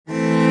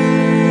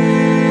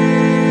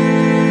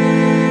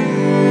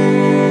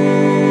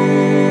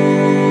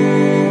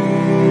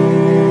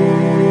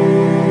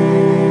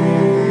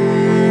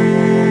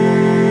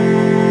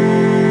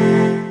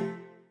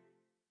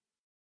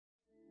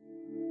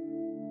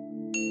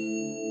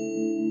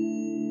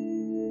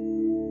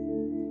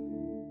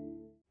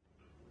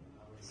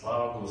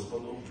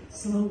Господу.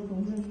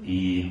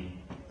 И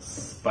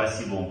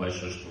спасибо вам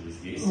большое, что вы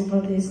здесь.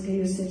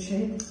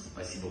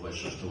 Спасибо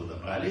большое, что вы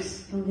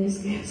добрались.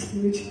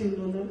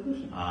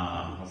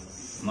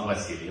 С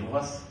новосельем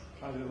вас.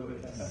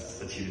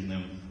 С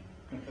очередным.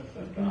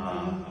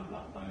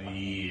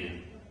 И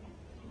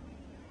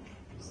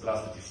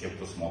здравствуйте все,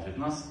 кто смотрит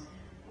нас.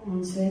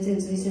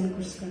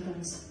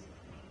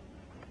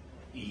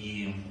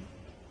 И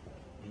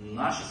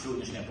наша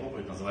сегодняшняя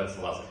проповедь называется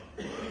 «Лазарь».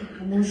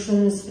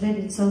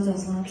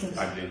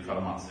 Так, для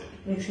информации.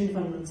 И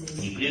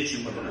прежде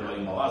чем мы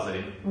поговорим о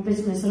Лазаре, мы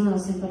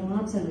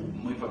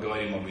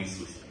поговорим об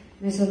Иисусе.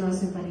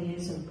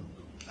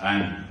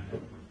 Аминь.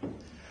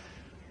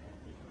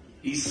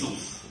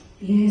 Иисус.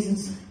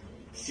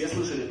 Все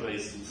слышали про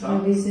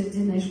Иисуса?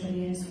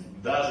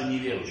 Даже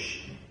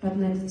неверующие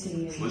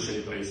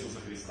слышали про Иисуса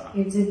Христа.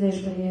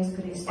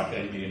 По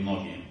крайней мере,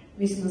 многие.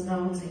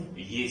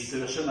 Есть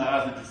совершенно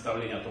разные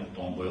представления о том,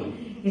 кто он был.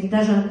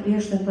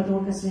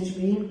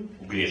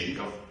 У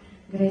грешников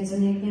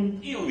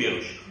и у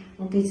верующих.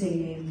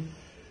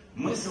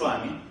 Мы с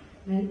вами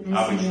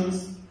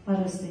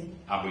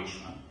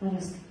обычно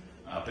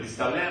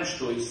представляем,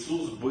 что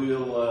Иисус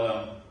был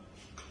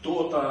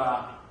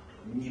кто-то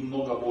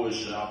немного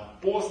больше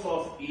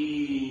апостолов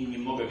и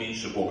немного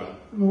меньше Бога.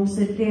 Это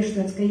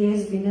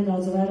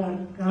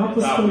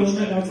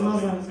обычное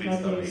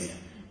представление.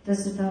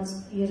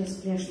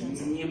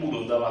 Не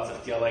буду вдаваться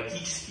в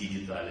теологические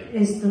детали.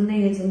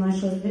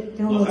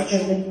 Но хочу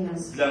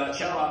для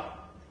начала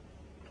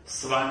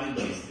с вами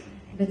вместе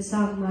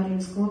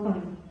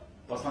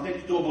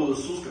посмотреть, кто был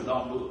Иисус, когда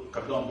он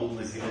был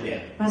на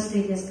земле.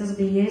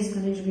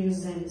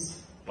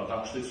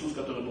 Потому что Иисус,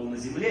 который был на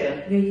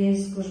земле, и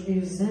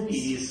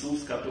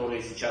Иисус,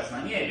 который сейчас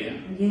на небе,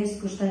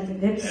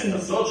 это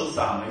тот же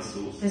самый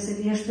Иисус.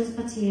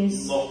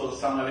 Но в то же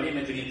самое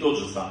время это не тот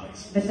же самый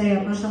Иисус.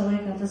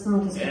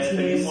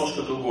 Это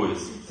немножко другой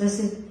Иисус.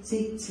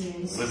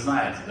 Вы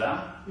знаете,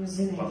 да?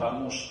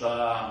 Потому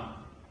что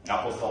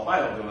апостол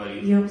Павел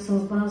говорит,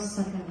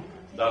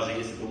 даже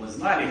если бы мы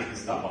знали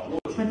Христа по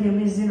плоти,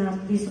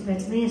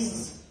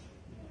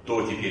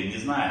 то теперь не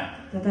знаем.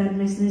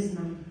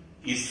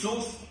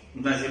 Иисус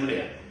на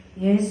земле.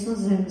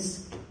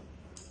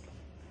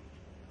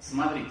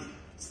 Смотрите.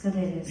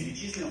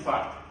 Перечислим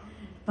факты.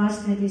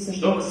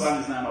 Что мы с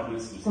вами знаем об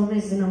Иисусе?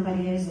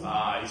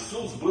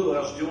 Иисус был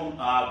рожден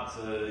от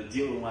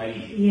Девы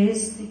Марии.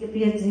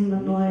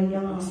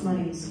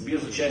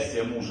 Без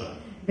участия мужа.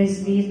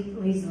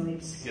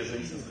 Все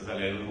женщины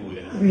сказали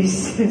аллилуйя.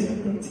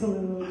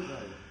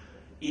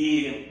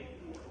 И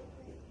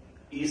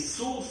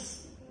Иисус,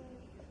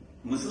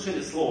 мы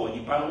слышали слово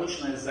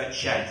непорочное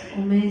зачатие.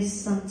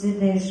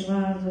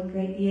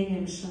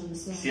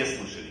 Все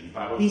слышали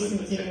непорочное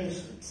зачатие.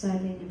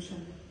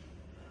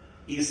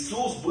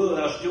 Иисус был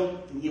рожден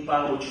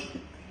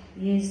непорочным.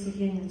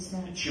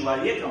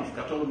 Человеком, в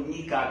котором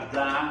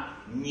никогда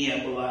не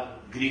было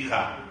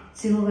греха.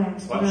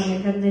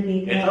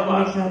 Это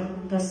важно.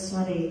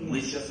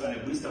 Мы сейчас с вами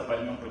быстро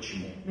поймем,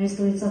 почему. Я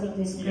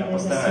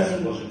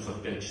постараюсь уложиться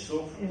в 5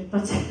 часов.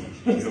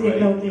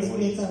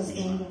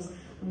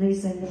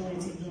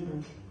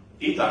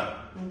 Итак,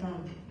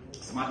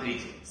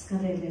 смотрите.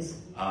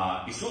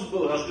 Иисус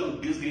был рожден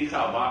без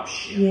греха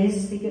вообще. В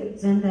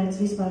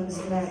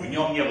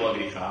нем не было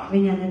греха. В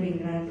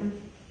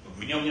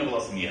нем не было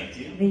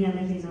смерти.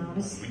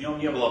 В нем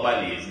не было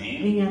болезней.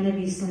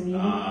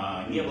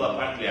 Не было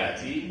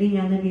проклятий.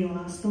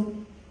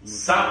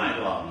 Самое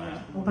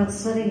главное,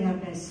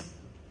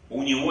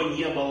 у него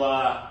не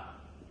было,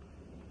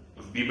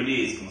 в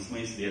библейском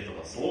смысле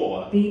этого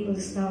слова, у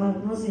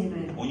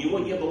него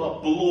не было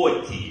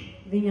плоти.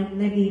 То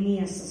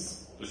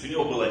есть у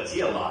него было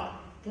тело,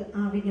 у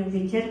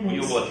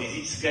него было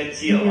физическое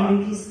тело,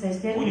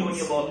 у него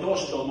не было то,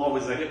 что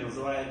Новый Завет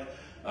называет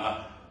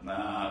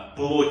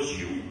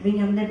плотью.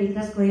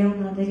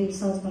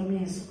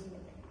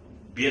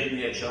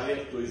 Бедный я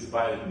человек, кто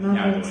избавит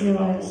меня, говорит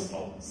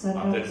апостол,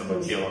 от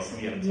этого тела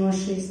смерти.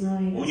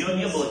 У него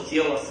не было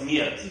тела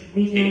смерти.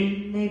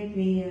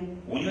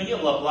 У него не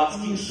было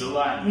плотских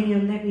желаний. У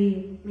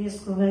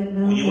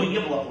него не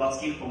было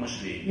плотских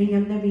помышлений.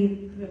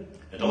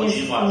 Это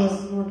очень важно.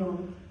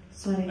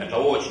 Это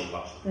очень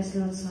важно.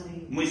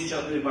 Мы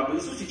сейчас говорим об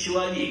Иисусе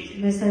человеке.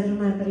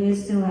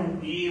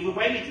 И вы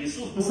поймите,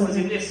 Иисус был на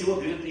земле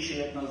всего 2000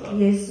 лет назад.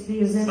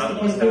 С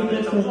одной стороны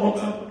это много,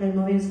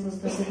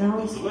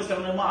 с другой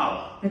стороны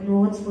мало.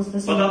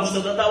 Потому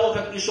что до того,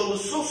 как пришел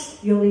Иисус,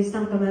 уже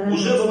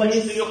была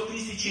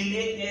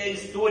 4000-летняя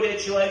история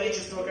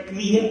человечества как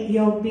минимум.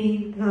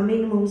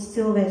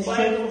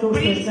 Поэтому, в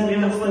принципе,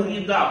 это было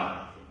недавно.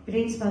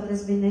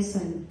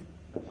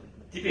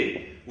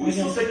 Теперь, у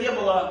Иисуса не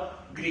было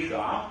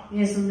греха,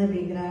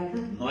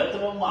 но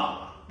этого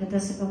мало.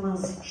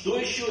 Что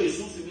еще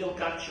Иисус имел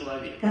как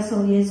человек? Что?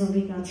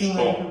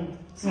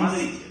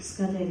 Смотрите.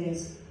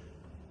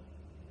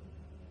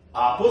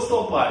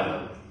 Апостол Павел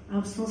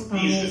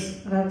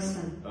пишет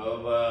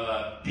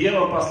в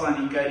первом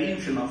послании к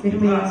Коринфянам, в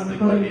 15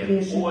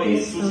 главе, о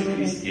Иисусе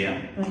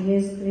Христе.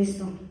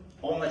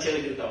 Он вначале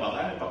говорит об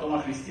Адаме, потом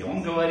о Христе.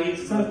 Он говорит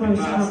в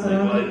 15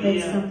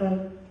 главе,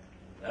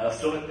 в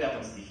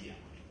 45 стихе.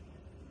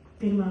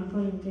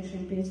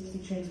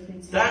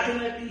 Так и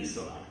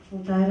написано.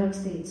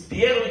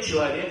 Первый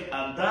человек,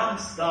 Адам,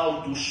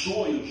 стал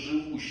душою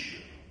живущей.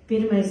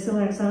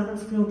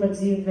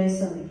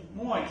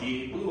 Ну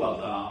окей, был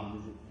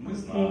Адам, мы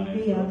знаем.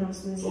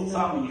 Тот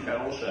самый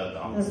нехороший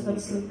Адам,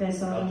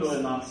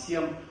 который нам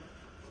всем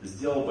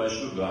сделал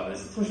большую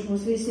гадость.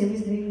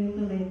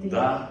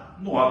 Да,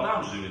 ну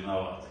Адам же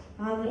виноват.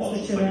 Он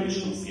же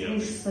совершил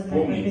первый.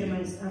 Помните,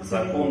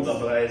 закон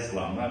добра и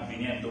зла. Мы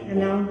обвиняем другого.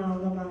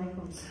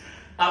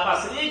 А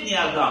последний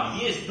Адам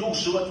есть дух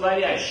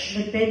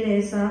животворящий.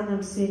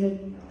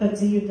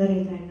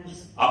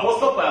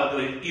 Апостол Павел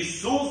говорит,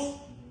 Иисус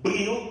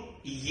был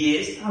и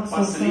есть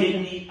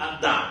последний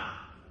Адам.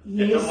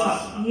 Это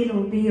важно.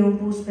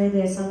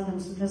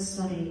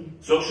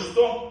 В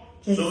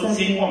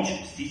 47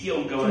 стихе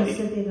он говорит,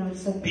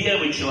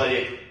 первый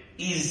человек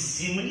из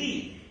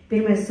земли,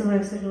 перстный.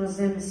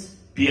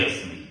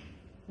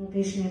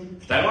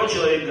 Второй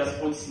человек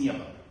Господь с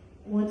неба.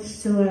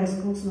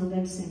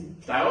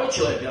 Второй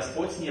человек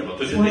Господь с неба.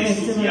 То есть это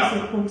Иисус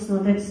явно.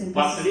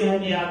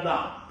 Последний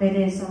Адам.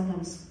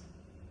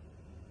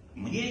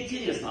 Мне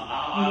интересно,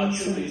 а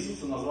что-то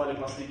Иисуса назвали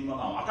последним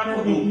Адамом? А как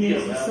он был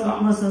первый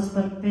Адам? Мы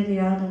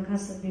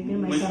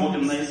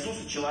смотрим на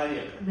Иисуса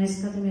человека.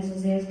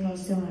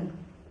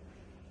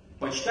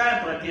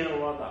 Почитаем про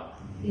первого Адама.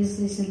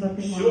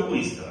 Все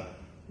быстро.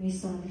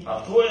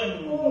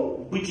 Откроем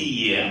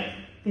Бытие.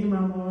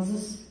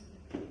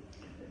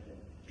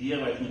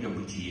 Первая книга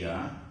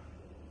Бытия.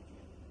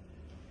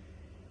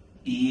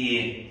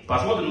 И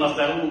посмотрим на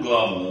 2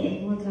 главу.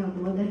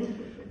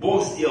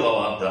 Бог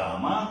сделал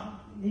Адама.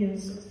 И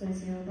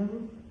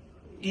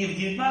в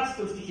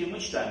 19 стихе мы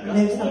читаем,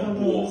 Господь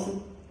Бог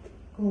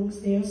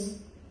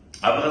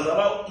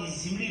образовал из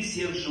земли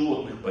всех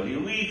животных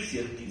полевых,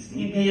 всех птиц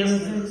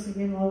небесных,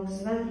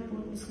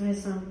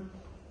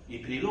 и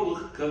привел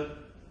их к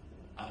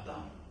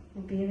Адаму.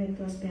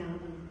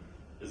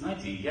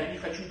 Знаете, я не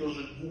хочу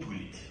даже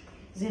гуглить,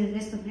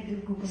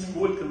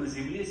 сколько на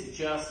земле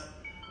сейчас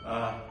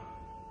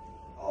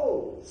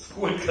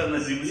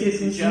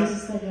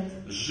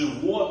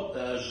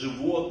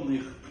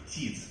животных,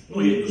 птиц.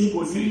 Ну, я говорю,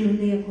 сколько их?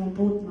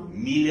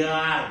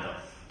 Миллиардов.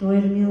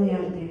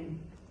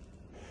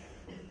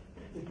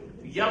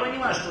 Я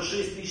понимаю, что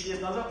 6 тысяч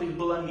лет назад их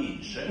было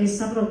меньше. Но их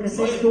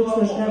было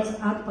много.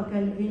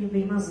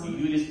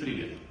 Юрис,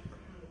 привет.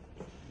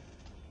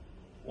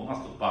 У нас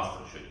тут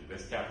пастор еще в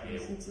гостях, я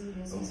его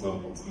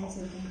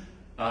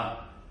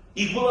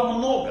их было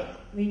много.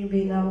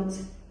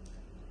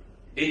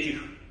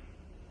 Этих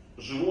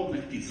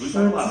животных, птиц. Вы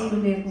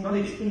согласны?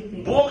 Смотрите,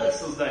 Бог их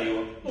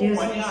создает. Ну,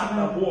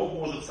 понятно, Бог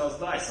может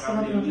создать,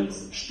 сравнения нет.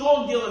 Что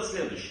Он делает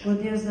следующее?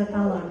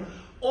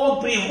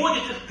 Он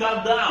приводит их к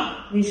Адаму,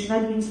 к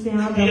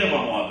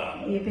первому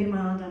Адаму.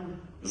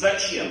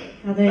 Зачем?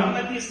 Там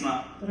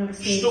написано,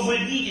 чтобы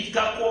видеть,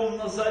 как Он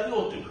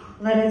назовет их.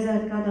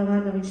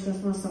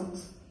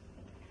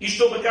 И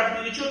чтобы, как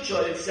наречет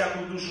человек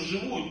всякую душу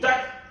живую,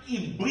 так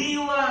и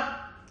было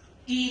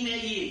имя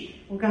ей.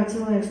 Просто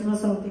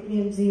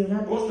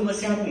на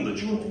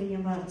секундочку.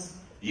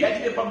 Я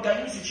тебе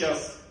подгоню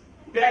сейчас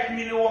 5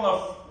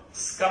 миллионов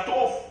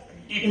скотов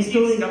и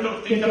птиц,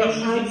 которых ты никогда в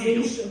жизни не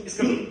видел. И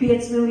скажу,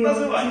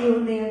 называй.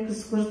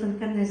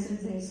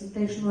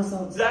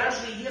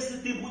 Даже если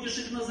ты будешь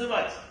их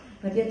называть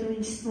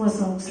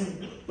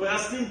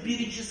простым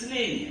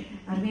перечислением,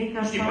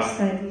 типа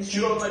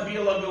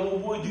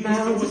черно-бело-голубой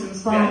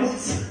 285,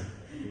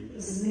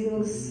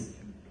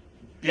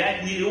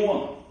 5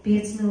 миллионов.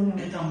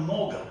 Это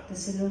много.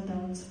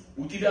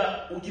 У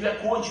тебя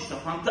кончится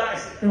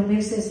фантазия.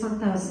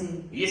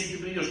 Если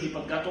ты придешь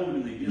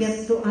неподготовленный,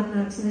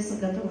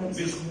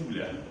 без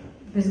гугля,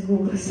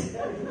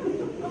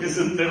 без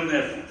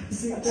интернета.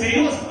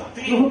 Серьезно?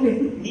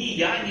 Ни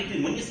я, ни ты,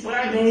 мы не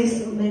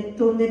справимся.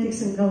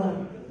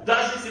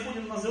 Даже если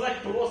будем называть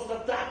просто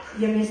так.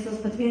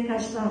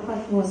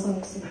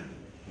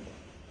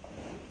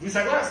 Вы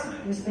согласны?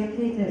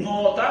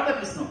 Но там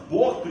написано,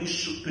 Бог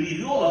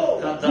привел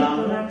их к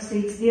Адаму,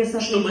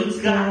 чтобы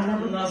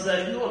как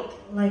назовет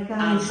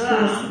Адам,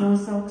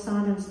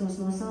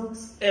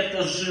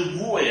 это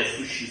живое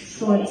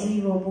существо,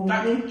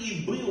 так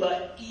и было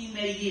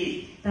имя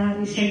ей.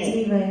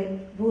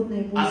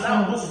 Ему.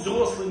 Адам был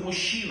взрослый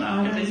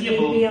мужчина, это не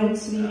был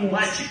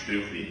мальчик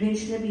 3 лет.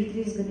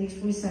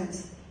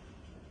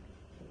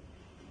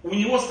 У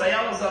него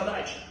стояла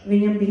задача.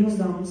 И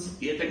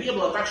это не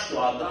было так,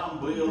 что Адам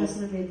был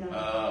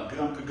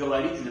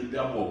громкоговорителем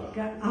для Бога.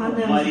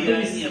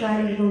 Марионеткой.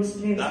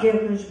 Да?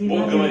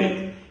 Бог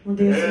говорит,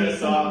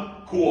 это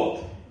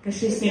кот.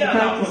 И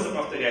Адам просто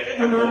повторяет,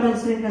 это кот.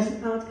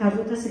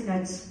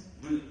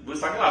 Вы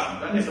согласны,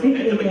 да?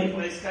 Этого не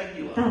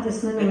происходило. Это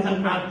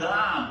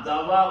Адам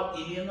давал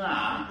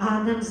имена,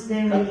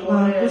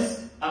 которые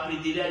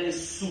определяли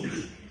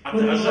суть,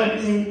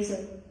 отражали суть.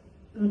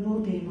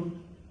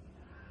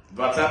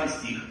 20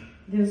 стих.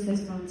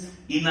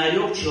 И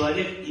нарек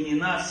человек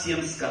имена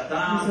всем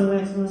скотам,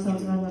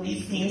 и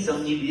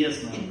птицам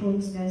небесным,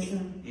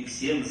 и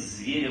всем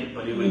зверям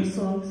полевым.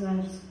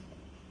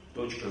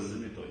 Точка с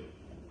запятой.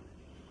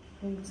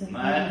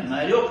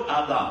 Нарек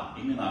Адам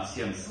имена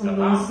всем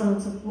скотам,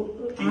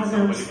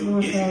 птицам полевым.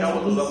 Если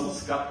кого-то зовут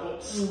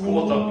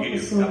скотом или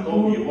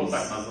скотом, его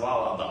так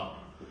назвал Адам.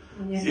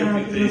 Всем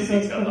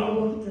притресли к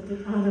Адаму.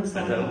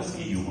 Это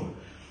русский юмор.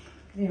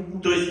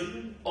 То есть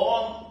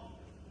он...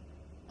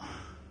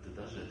 Ты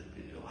даже это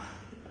перевела.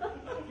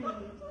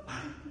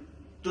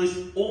 То есть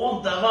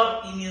он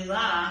давал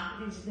имена,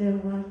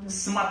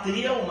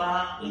 смотрел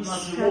на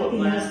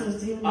животное,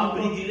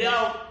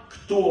 определял,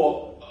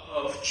 кто,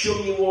 в чем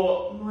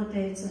его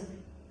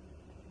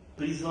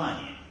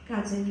призвание,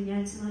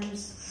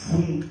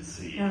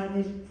 функции,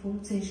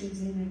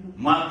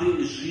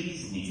 модель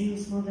жизни.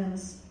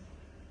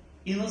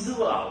 И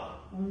называл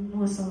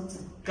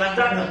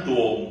кота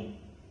котом,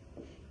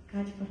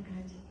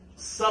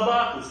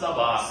 собаку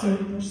собакой,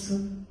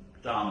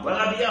 там,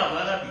 воробья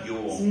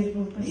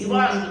воробьем. Не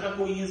важно,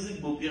 какой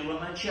язык был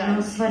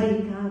первоначальный.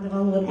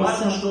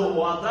 Важно, что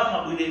у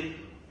Адама были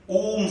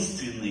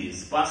умственные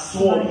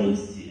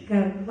способности,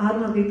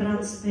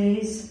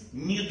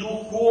 не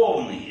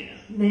духовные.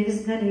 То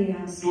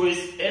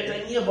есть это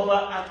не было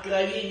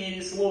откровение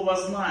или слово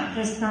знания.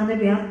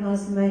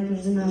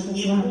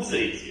 Не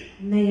путайте.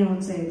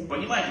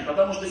 Понимаете,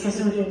 потому что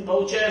если ты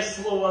получаешь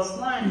слово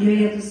знание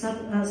или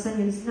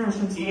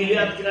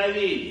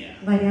откровение,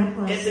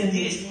 это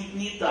действует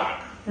не так.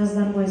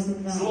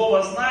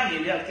 Слово знание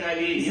или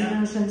откровение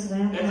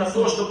 — это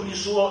то, что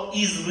пришло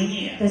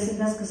извне.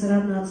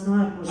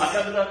 А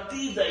когда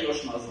ты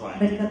даешь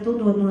название,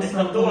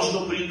 это то,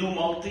 что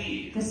придумал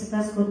ты.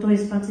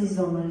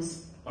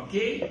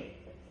 Окей?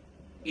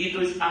 И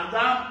то есть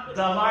Адам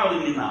давал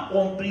имена,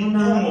 он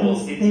придумывал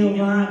все эти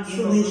имена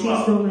и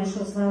называл.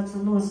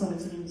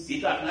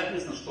 Итак,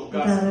 написано, что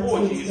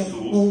Господь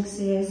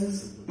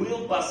Иисус был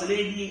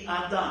последний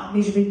Адам.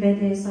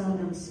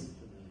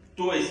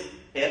 То есть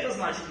это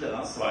значит для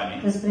нас с вами,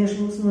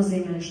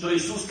 что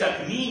Иисус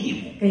как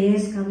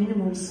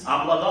минимум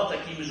обладал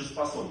такими же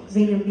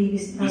способностями.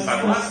 Вы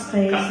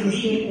согласны? Как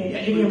минимум.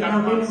 Я не говорю как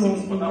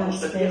максимум, потому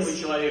что первый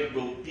человек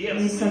был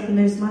первый,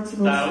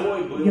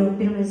 второй был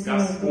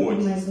Господь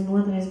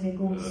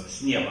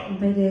с неба.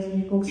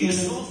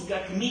 Иисус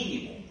как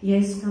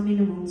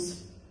минимум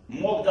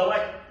мог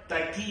давать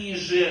такие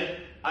же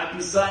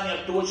описания,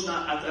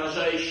 точно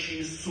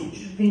отражающие суть.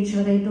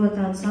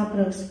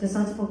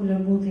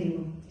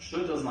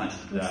 Что это значит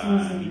для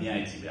меня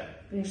и тебя?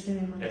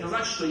 Это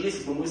значит, что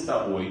если бы мы с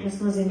тобой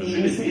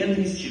жили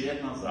 2000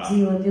 лет назад,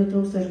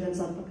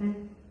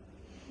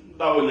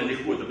 довольно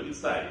легко это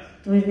представить.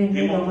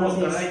 Ты мог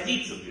просто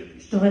родиться 2000 лет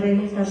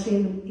назад.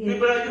 Ты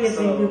бы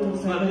родился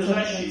в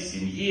надлежащей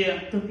семье,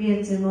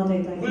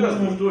 вырос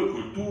бы в той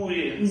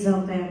культуре. И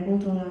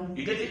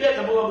для тебя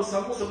это было бы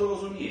само собой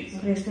разумеется.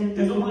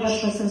 Ты думаешь,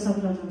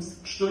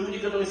 что люди,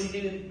 которые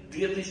сидели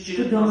 2000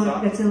 лет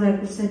назад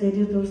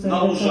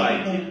на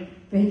лужайке,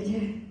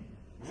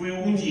 в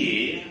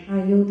Иудее,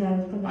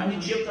 они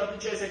чем-то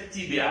отличаются от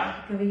тебя,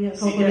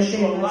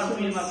 сидящего в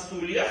Латвии на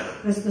стульях,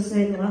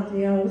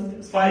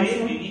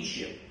 поверь мне,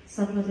 ничем. В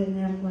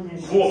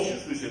общем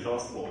смысле этого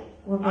слова.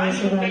 Они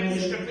такие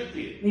же, как и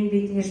ты.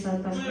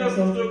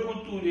 Выросли в той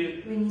культуре,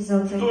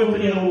 в той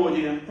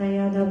природе.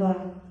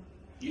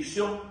 И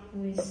все.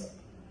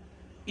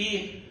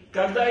 И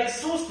когда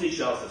Иисус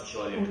встречался с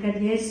человеком,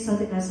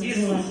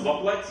 Иисус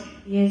воплоти,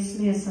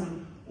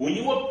 у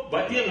него,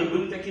 во-первых,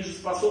 были такие же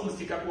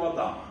способности, как у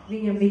Адама.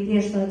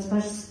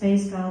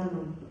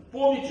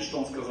 Помните, что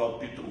он сказал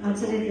Петру? Он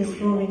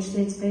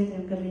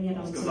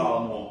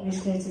сказал ему: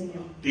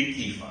 ты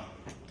Кифа.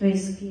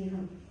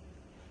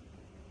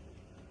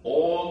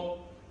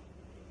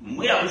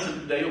 Мы обычно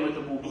придаем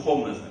этому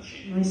духовное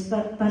значение.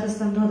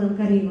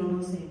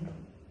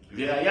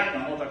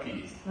 Вероятно, оно так и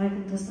есть.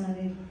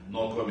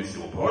 Но кроме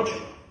всего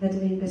прочего,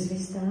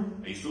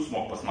 Иисус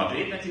мог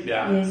посмотреть на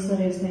тебя и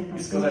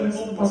сказать: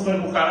 ну, по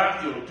своему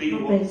характеру ты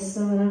его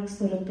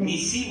не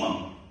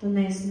Симон.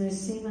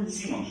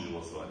 Симон же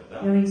его звали, да?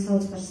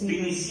 Ты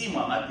не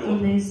Симон, а Петр.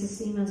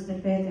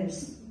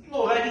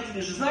 Ну,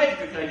 родители же знаете,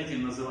 как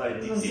родители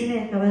называют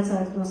детей?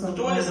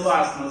 Кто из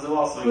вас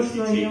называл своих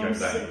детей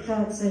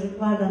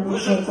когда-нибудь? Вы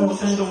же в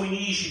курсе, что вы не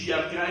ищете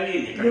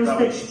откровения, когда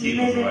вы детей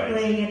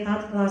называете.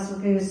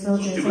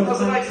 Слушайте, вы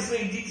называете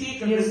своих детей,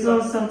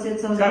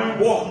 как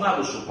Бог на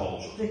душу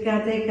положит.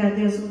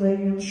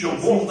 Что,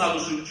 Бог на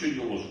душу ничего не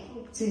ложит?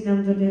 Нет,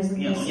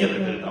 ну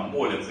некоторые там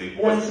молятся и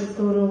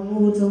пользуются. Но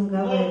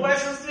в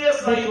большинстве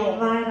своем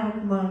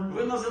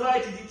вы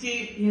называете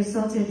детей, я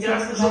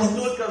слышал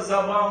столько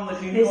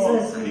забавных имен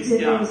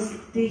христианских.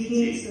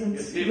 детей.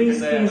 Это время,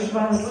 когда я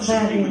слышу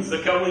какие-нибудь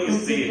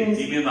заковыристые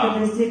имена.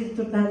 Я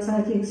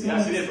все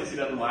время про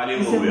себя думаю,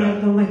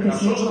 аллилуйя.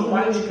 Хорошо, что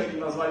мальчика не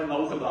назвали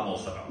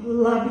Навуходоносором.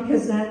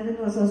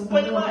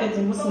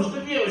 Понимаете, потому что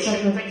верующие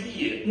они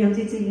такие.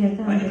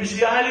 Они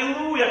пришли,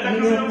 аллилуйя, как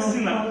назовем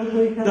сына?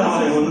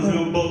 Давай его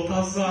назовем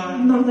Балтазар.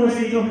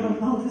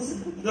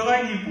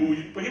 Давай не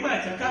будет.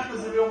 Понимаете, а как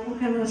назовем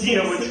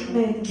девочку?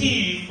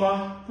 Киефа.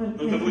 Ну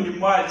это будет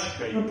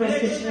мальчика.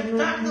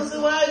 Как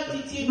называют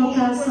детей?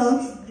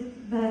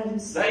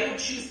 Дают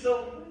чисто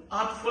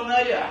от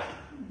фонаря.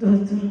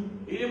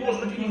 Или,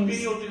 может быть, у них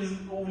период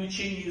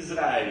увлечения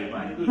Израилем.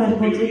 Они думают,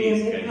 что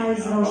еврейское.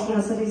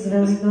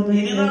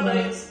 Имена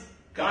даются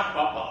как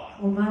попало.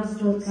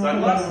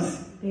 Согласны?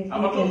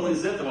 А потом мы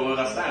из этого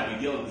вырастаем и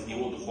делаем из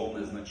него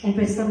духовное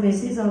значение.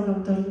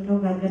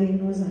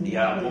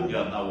 Я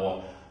помню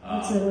одного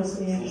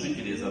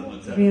служителя из одной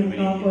церкви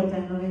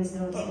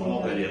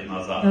много лет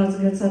назад. Он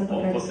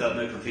после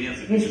одной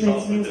конференции прибежал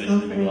с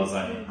вытраченными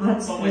глазами. Мы,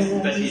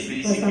 точнее,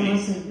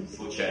 пересеклись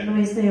случайно.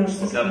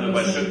 После одной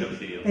большой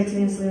конференции.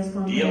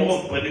 И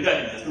он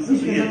пробегает меня,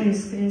 привет.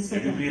 Я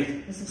говорю, привет.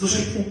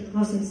 Слушай,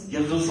 я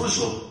тут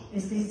слышал,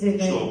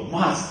 что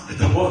Марс —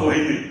 это бог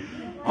войны.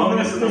 А у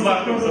меня с этим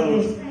Марком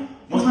зовут.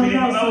 Может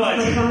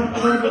переименовать.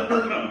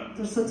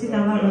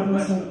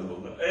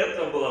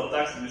 Это было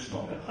так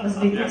смешно. Я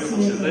говорю,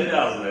 слушай,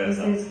 завязывай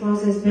это.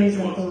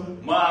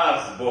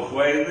 Марс, бог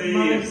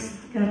войны.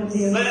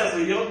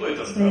 Завязывай ерунду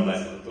это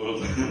страдать.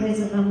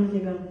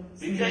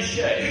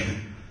 Прекращай.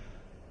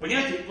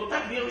 Понимаете, вот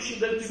так верующие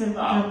дают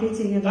имена.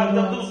 Так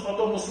дадут,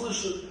 потом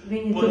услышат.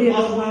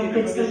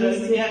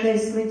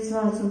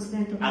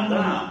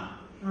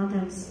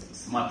 Адам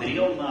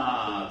смотрел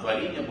на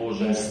творение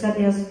Божие,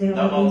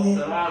 давал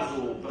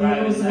сразу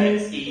правильное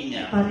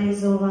имя.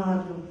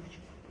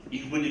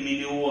 Их были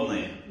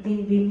миллионы.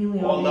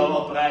 Он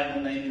давал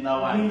правильное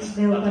наименование,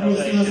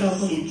 отражающее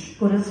суть,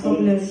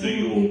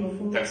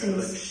 функцию, так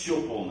сказать, все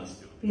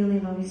полностью.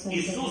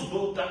 Иисус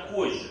был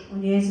такой же.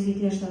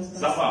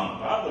 Забавно,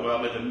 правда? Вы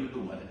об этом не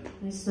думали?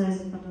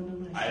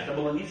 А это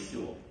было не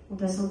все.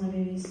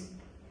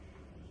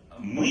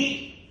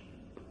 Мы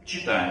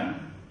читаем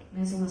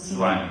с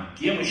вами,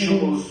 кем еще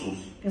был Иисус.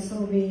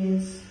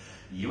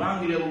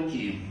 Евангелие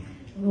Луки.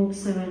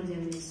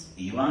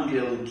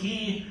 Евангелие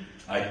Луки,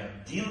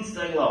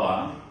 11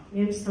 глава,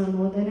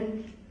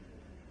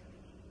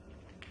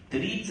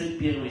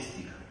 31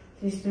 стих.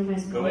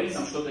 Говорит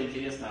нам что-то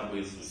интересное об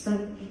Иисусе.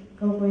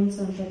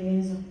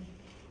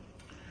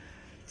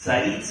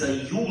 Царица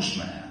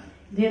Южная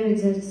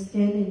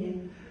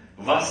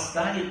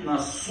восстанет на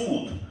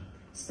суд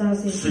с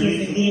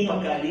людьми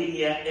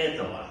поколения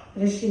этого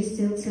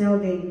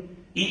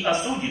и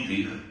осудит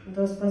их,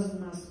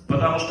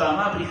 потому что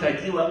она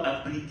приходила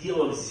от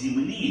пределов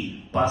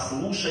земли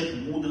послушать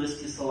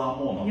мудрости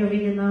Соломона.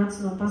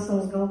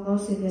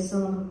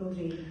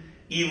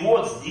 И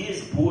вот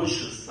здесь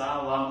больше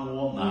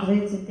Соломона.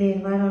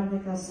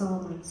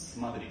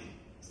 Смотрите,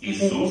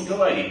 Иисус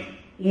говорит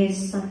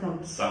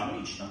сам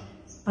лично,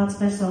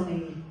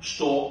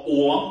 что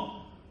Он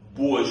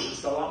больше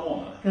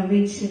Соломона. Он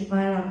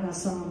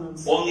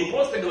не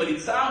просто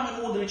говорит «самый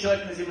мудрый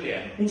человек на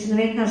земле».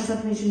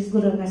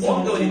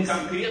 Он говорит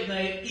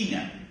конкретное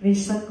имя.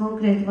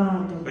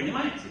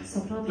 Понимаете?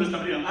 То есть,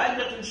 например,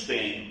 Альберт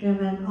Эйнштейн,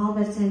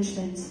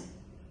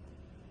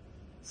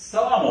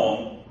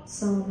 Соломон.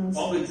 Он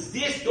говорит,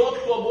 здесь тот,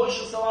 кто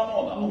больше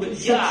Соломона. Он говорит,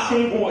 я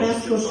больше,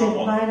 чем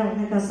Соломон.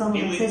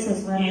 И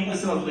мы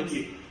сразу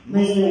такие, ну,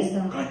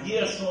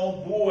 конечно,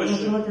 он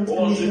больше,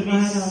 он же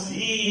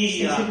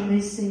Мессия.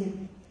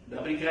 Да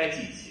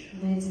прекратите.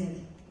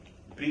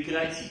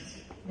 Прекратите.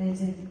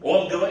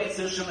 Он говорит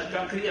совершенно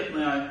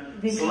конкретные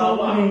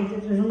слова. Он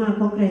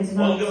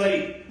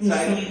говорит,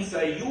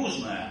 царица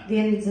Южная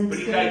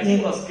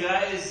приходила с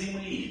края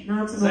земли.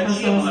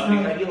 Зачем она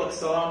приходила к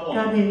Соломону?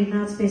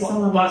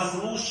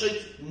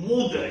 Послушать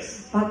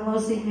мудрость.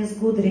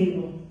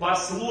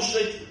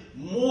 Послушать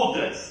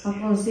мудрость.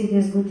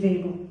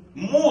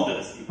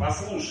 Мудрости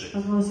послушать.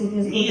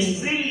 Не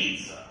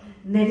исцелиться.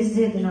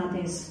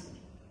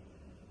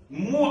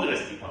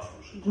 Мудрости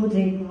послушать.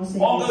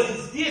 Он говорит,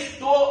 здесь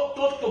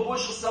тот, кто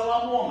больше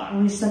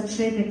Соломона.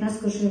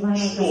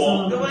 Что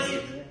он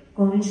говорит?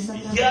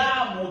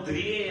 Я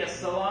мудрее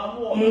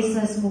Соломона. Мы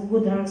сразу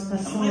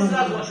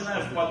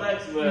начинаем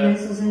впадать в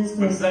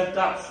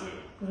экзальтацию.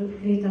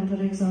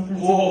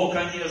 О,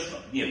 конечно.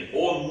 Нет,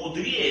 он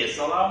мудрее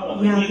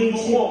Соломона. Не в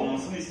духовном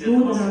смысле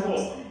этого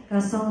слова. В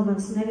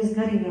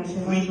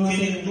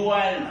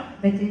интеллектуальном,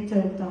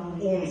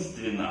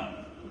 умственном.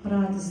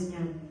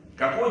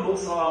 Какой был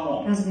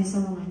Соломон?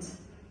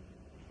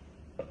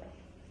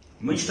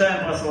 Мы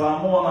читаем про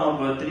Соломона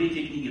в 3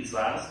 книге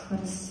Царств. Та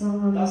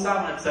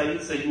самая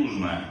царица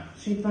Южная.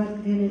 В 10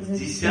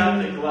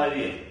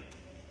 главе.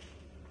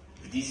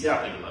 В 10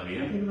 главе.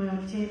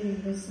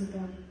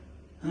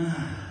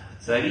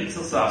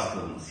 Царица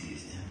царства у нас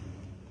есть.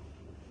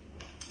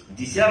 В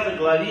 10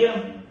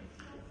 главе,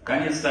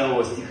 конец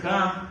 2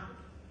 стиха,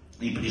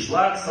 И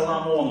пришла к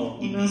Соломону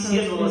и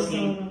беседовала с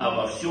ним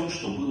обо всем,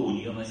 что было у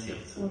нее на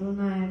сердце.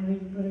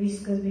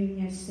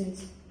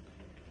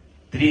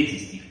 3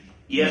 стих.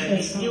 И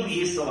объяснил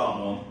ей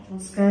Соломон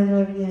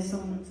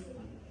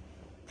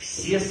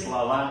все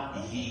слова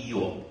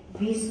ее.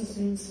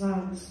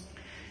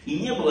 И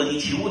не было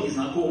ничего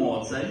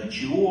незнакомого царю,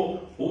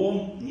 чего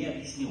он не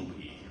объяснил бы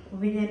ей.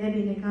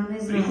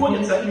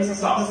 Приходит царица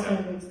Савская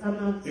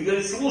и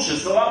говорит: слушай,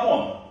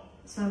 Соломон,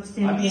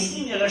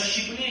 объясни мне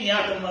расщепление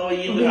атомного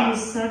ядра.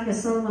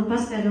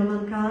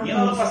 Мне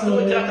надо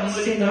построить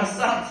атомную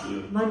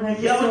электростанцию.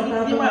 Я вот не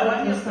понимаю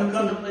момент, как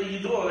атомное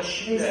ядро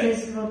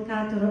расщепляется.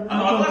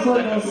 Она могла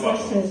задать такой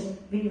вопрос?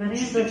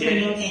 Чисто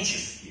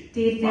теоретически. То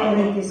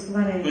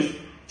есть,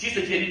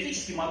 чисто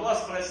теоретически могла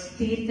спросить: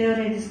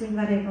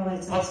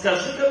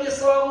 подскажи-ка мне,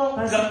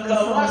 Соломон,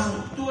 какова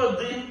структура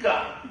ДНК?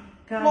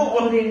 Ну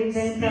вот,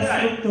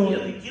 спираль,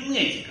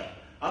 генетика,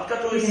 от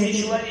которой все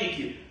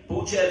человеки,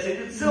 получается,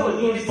 или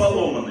целыми, или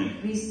поломанными.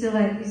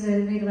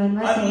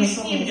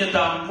 Объясни мне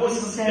там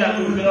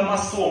 85-ю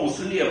хромосому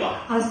слева.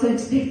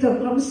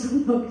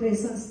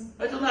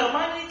 Это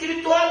нормальный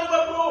интеллектуальный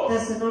вопрос.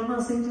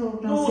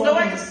 Ну,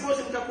 давайте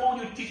спросим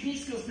какого-нибудь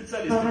технического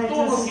специалиста. Кто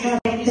у нас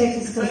есть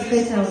технический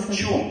специалист в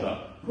чем-то,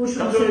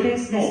 который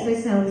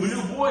в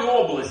любой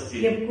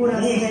области, в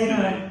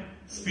умственной,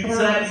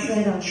 специалист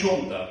в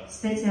чем-то.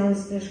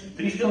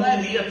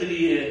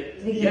 Трихонометрии,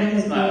 я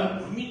не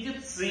знаю, в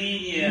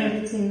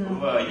медицине.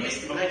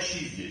 Есть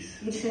врачи здесь?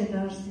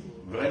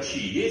 Врачи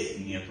есть?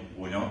 Нету,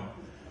 понял.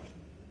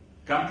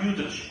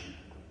 Компьютерщики.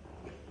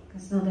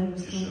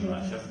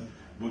 Тишина, сейчас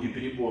будет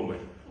перебор.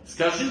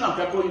 Скажи нам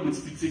какой-нибудь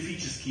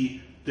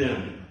специфический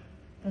термин.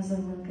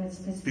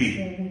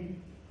 Ты.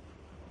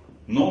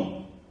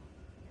 Ну?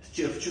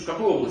 В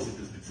какой области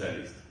ты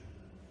специалист?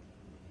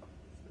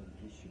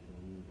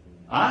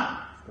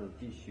 А?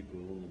 Станки с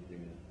ЧПУ,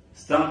 например.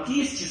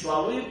 Станки с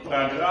числовым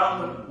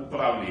программным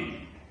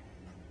управлением.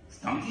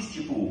 Станки с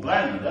ЧПУ,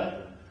 правильно, да?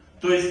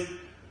 То есть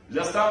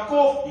для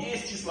станков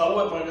есть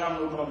числовое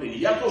программное управление.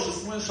 Я тоже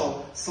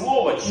слышал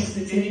слово,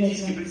 чисто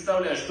теоретически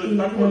представляю, что это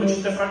такое, но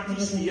чисто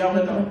практически я в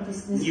этом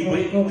не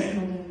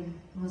понимаю.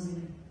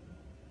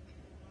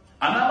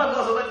 Она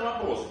могла задать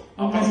вопрос: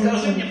 а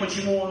подскажи мне,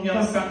 почему у меня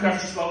на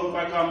станках с числовым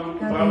программным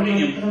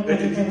управлением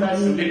эта деталь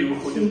все время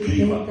выходит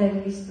криво. Это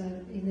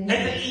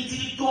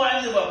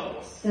интеллектуальный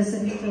вопрос.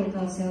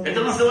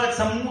 Это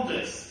называется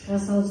мудрость.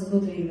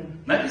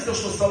 Написано,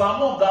 что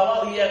Соломон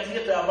давал ей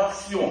ответы обо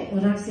всем.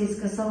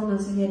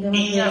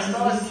 И не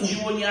осталось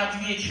ничего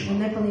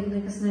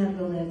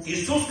неотвеченного.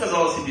 Иисус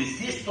сказал о себе: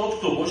 здесь тот,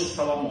 кто больше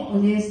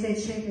Соломона.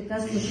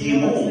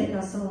 Ему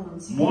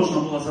можно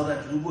было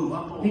задать любой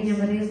вопрос.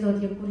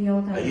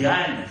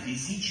 Реально,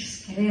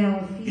 физически.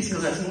 И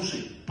сказать: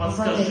 слушай,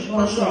 подскажи,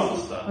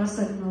 пожалуйста,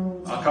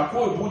 а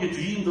какой будет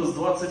Windows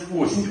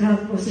 28?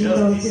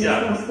 Сейчас 10.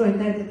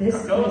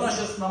 Какая у нас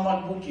сейчас на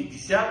MacBook?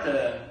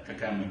 10-я,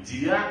 какая-нибудь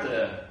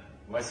 9-я,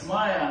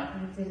 8-я?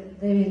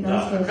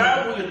 Да.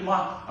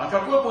 А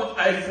какой будет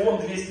iPhone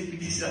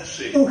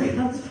 256?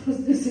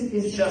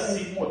 Сейчас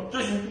 7-й. То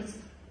есть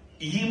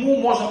ему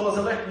можно было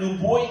задать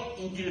любой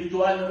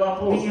интеллектуальный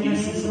вопрос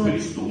Иисусу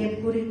Христу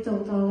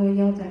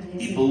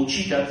и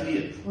получить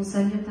ответ.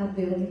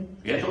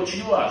 И это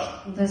очень важно.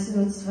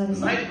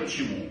 Знаете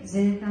почему?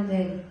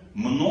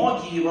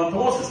 Многие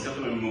вопросы, с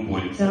которыми мы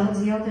боремся,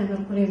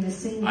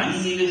 они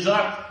не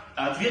лежат,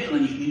 ответы на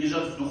них не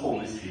лежат в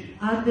духовной сфере.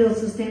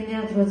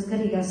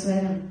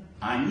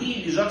 Они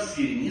лежат в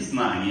сфере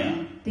незнания,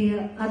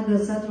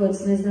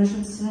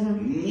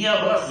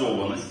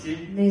 необразованности.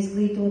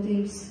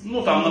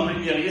 Ну там,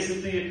 например,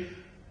 если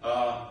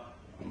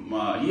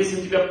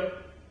у тебя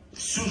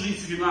всю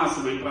жизнь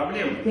финансовые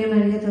проблемы,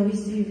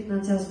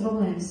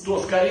 то,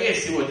 скорее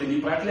всего, это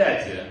не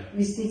проклятие,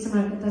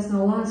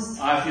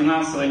 а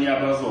финансовая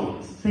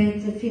необразованность.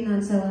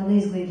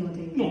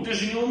 Ну, ты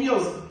же не умел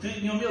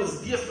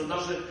с детства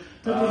даже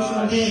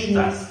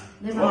считать.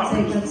 2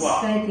 плюс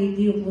 2,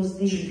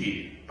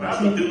 4.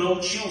 Правда? Ты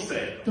научился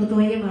этому.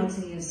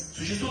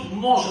 Существует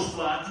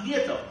множество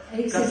ответов,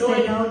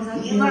 которые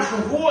не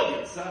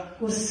находятся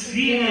в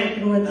сфере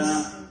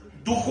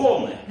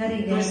духовной.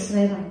 То есть,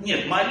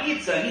 нет,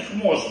 молиться о них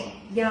можно.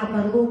 Не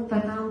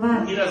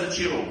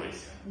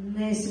разочаровывайся.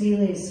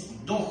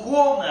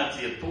 Духовный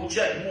ответ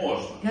получать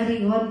можно.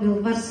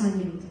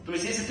 То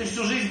есть, если ты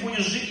всю жизнь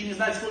будешь жить и не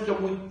знать, сколько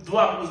будет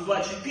 2 плюс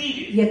 2,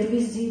 4, это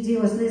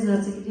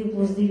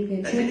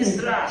не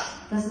страшно.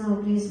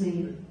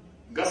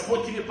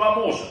 Господь тебе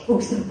поможет.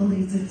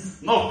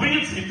 Но в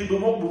принципе ты бы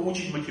мог бы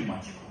учить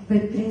математику. Да?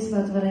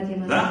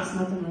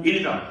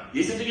 Или там,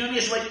 если ты не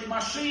умеешь водить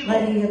машину,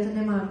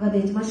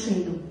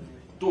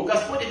 то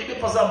Господь о тебе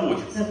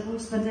позаботится.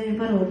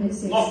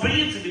 Но в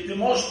принципе ты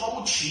можешь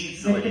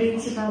научиться водить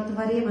машину.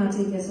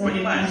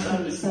 Понимаешь, да?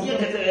 То есть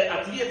некоторые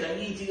ответы,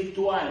 они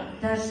интеллектуальные.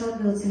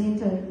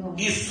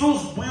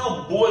 Иисус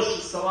был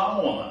больше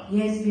Соломона. И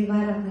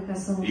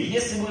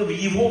если бы в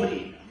его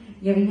время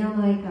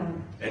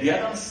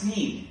рядом с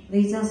ним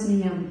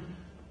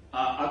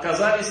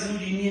оказались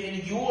люди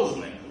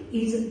нерелигиозные,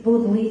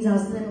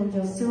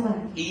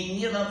 И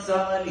не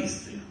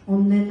националисты.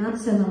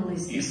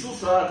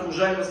 Иисуса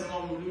окружали в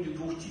основном люди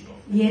двух типов.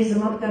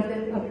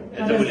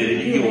 Это были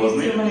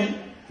религиозные люди.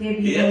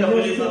 И это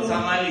были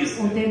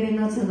националисты.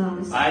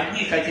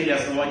 Одни хотели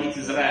освободить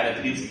Израиль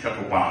от римских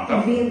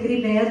оккупантов. И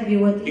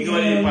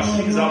говорили,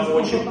 пошли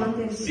замочим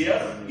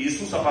всех.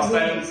 Иисуса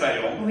поставили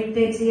царем.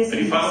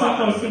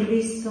 Реформаторами.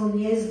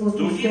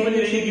 Другие были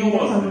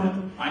религиозными.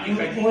 Они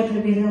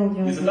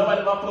ходили и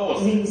задавали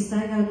вопросы.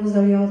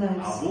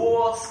 А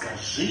вот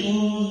скажи,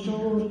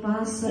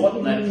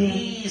 вот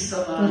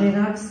написано,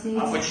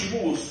 а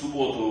почему в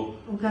субботу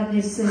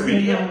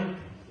хлеб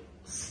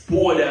с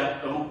поля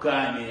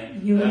руками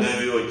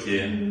рвете?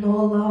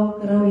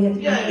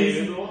 Я имею в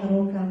виду.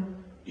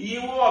 И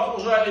его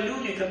окружали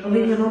люди,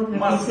 которые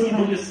мозги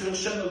были в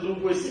совершенно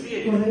другой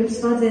сфере.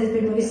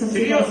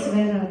 Серьезно?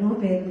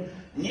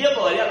 Не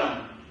было рядом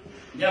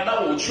ни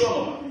одного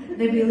ученого.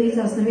 Не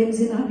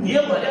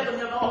было рядом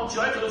ни одного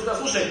человека, который сказал,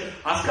 слушай,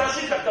 а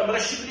скажи, как там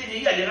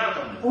расщепление ядер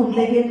атомных?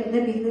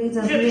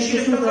 2000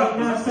 лет назад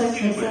мы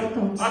запустили бы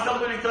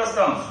атомную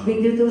электростанцию.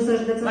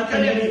 На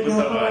коленке бы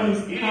собрали.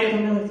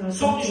 Или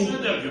солнечную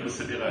энергию бы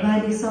собирали.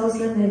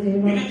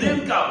 Или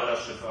ДНК бы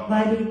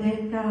расшифровали.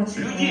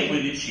 Людей бы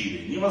лечили.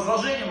 Не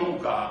возложением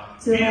рука,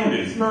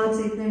 пилюли.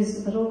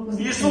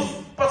 Иисус,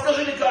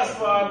 подскажи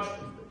лекарство от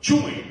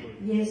чумы.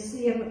 Я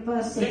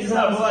не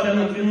знаю, была ли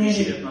она 2000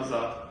 лет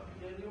назад.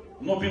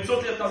 Но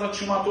 500 лет назад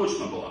чума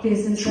точно была.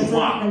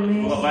 Чума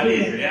была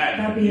болезнь,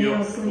 реально. Ее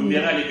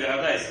умирали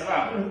города и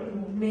страны.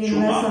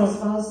 Чума.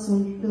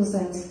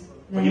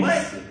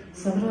 Понимаете?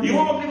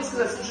 Его могли бы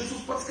сказать, слушай,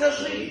 Иисус,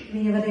 подскажи,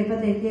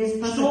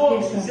 что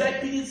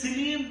взять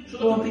пенициллин, что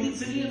такое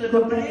пенициллин, это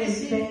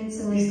плесень,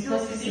 и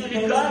сделать из нее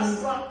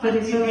лекарство,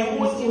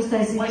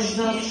 антибиотик,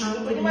 мощнейший.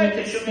 Вы понимаете,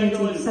 о чем я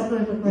говорю?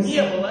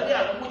 Не было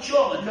рядом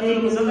ученых, которые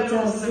бы задали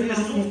вопрос,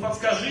 Иисус,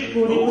 подскажи,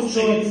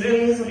 лучший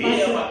рецепт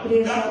хлеба,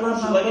 как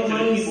лучше ловить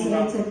рыбу.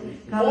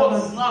 Он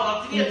знал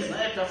ответ на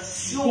это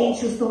все.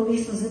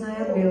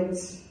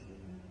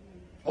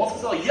 Он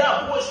сказал,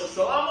 я больше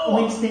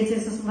Соломона.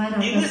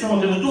 И мы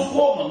смотрим в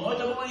духовном, но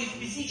это было и в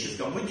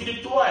физическом, в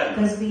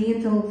интеллектуальном.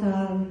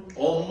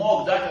 Он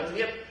мог дать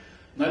ответ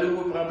на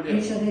любую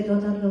проблему.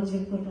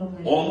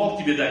 Он мог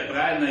тебе дать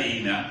правильное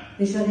имя.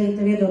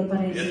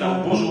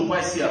 Это, Боже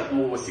упаси, от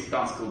нового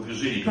сектантского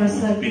движения,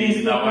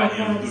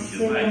 переименования в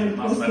духе. Знаете, у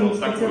нас народ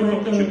такой,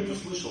 только что-нибудь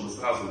услышал и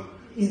сразу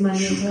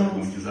чушь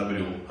какую-нибудь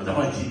изобрел. А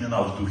давайте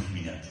имена в духе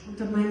менять.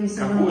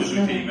 Какое же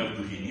у тебя имя в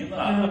духе? Не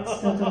надо.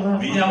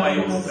 Меня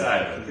мое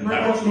устраивает.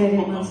 Народ что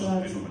угодно может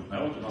придумать.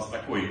 Народ у нас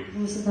такой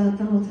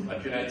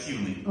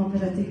оперативный.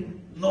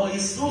 Но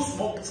Иисус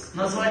мог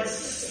назвать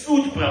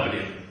суть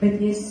проблемы.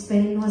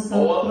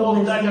 Он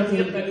мог дать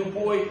ответ на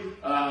любой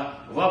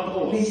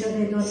вопрос.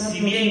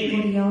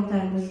 Семейный,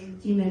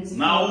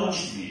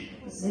 научный.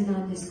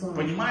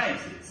 Понимаете?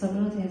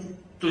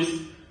 То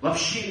есть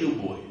вообще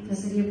любой.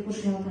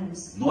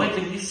 Но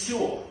это не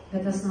все.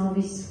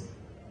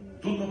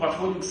 Тут мы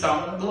подходим к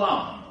самому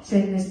главному.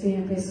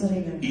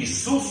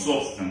 Иисус,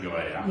 собственно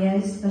говоря,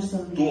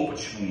 то,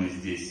 почему мы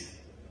здесь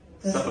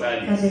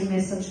собрались.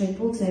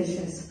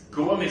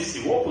 Кроме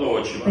всего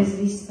прочего,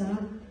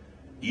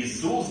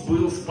 Иисус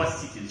был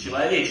спаситель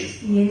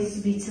человечества.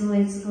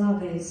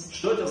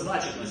 Что это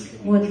значит на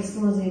секунду?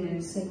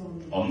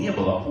 Он не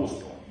был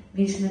апостолом.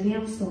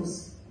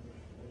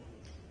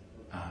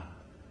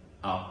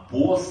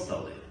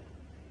 Апостолы,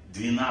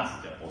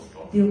 12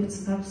 апостолов.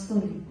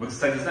 Вы,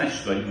 кстати, знаете,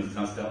 что один из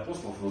 12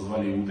 апостолов его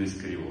звали Иуда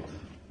Искариот.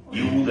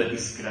 Иуда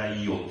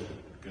Искариот.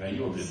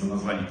 Искариот — это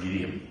название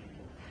деревни.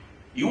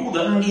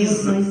 Иуда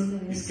из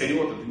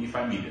Искариот — это не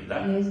фамилия,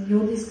 да?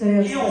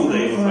 Иуда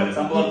его звали.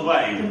 Там было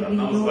два Иуда.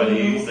 Там звали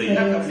Иуда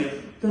Яковлев,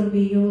 а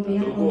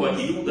другого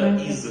Иуда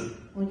из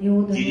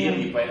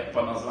деревни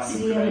по названию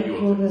Искариот.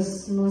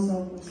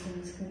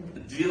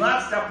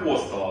 12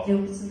 апостолов,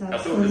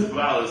 которых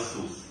избрал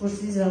Иисус.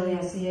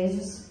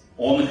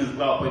 Он их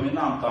избрал по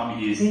именам, там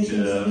есть в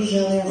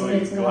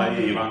 6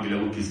 главе Евангелия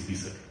Луки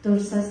список. Они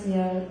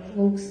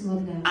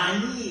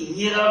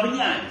не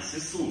равнялись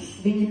Иисусу.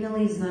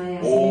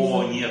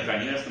 О, нет,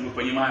 конечно, мы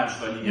понимаем,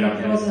 что они не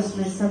равнялись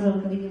Иисусу.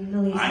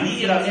 Они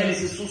не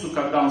равнялись Иисусу,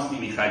 когда Он с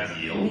ними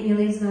ходил.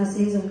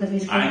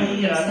 Они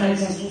не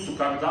равнялись Иисусу,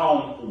 когда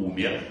Он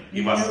умер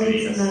и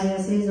воскрес.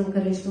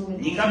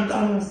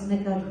 Никогда.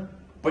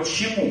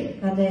 Почему?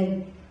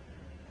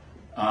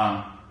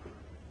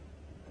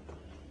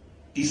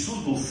 Иисус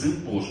был Сын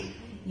Божий.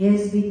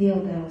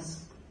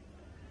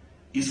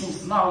 Иисус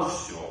знал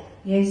все.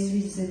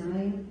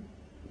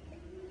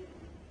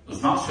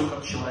 Знал все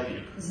как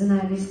человек.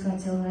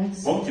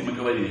 Помните, мы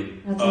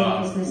говорили, у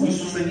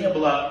Иисуса не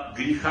было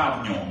греха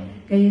в нем.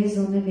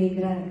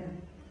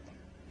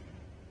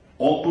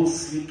 Он был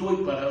святой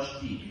по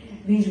рождению.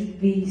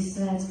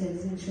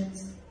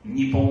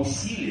 Не по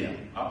усилиям,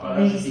 а по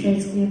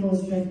рождению.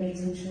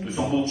 То есть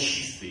он был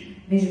чистый.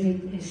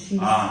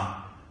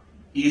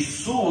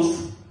 Иисус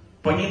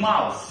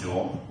понимал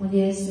все.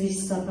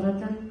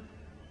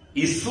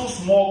 Иисус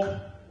мог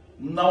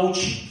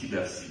научить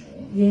тебя всему.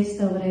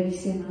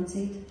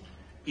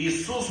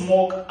 Иисус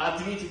мог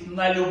ответить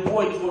на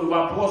любой твой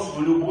вопрос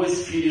в любой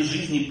сфере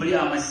жизни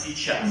прямо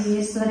сейчас.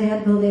 Мы с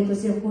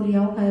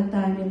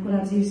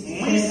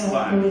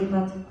вами,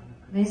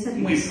 в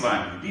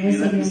Библии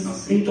написано,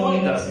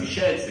 святой да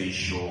освящается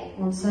еще.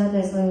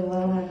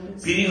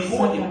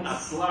 Переходим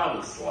от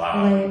славы к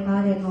славе.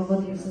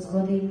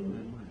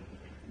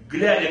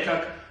 Глядя,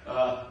 как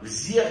в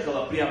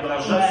зеркало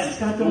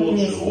преображаемся в тот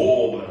же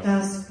образ.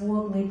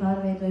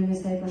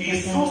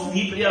 Иисус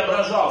не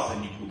преображался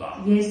никуда.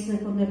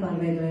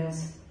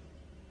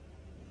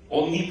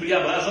 Он не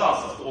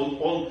преображался,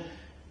 он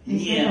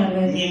не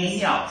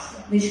менялся.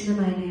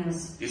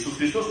 Иисус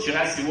Христос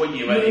вчера,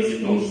 сегодня и во веки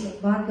тот же.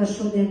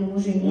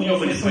 У него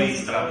были свои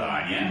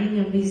страдания,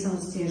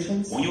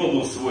 у него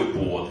был свой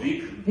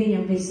подвиг,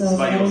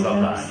 свое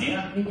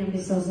задание.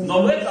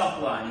 Но в этом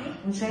плане,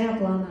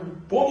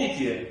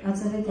 помните,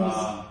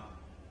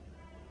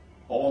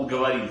 он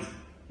говорит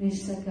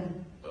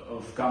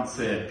в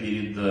конце,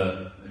 перед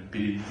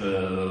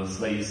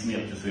своей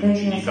смертью своим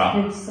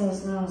ученикам: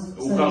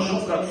 «Ухожу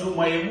к отцу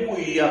моему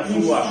и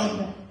отцу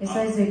вашему».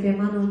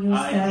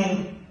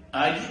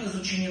 Один из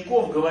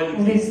учеников говорит,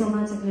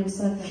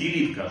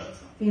 Филипп,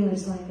 кажется: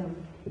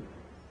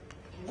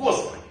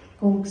 «Господи,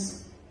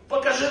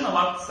 покажи нам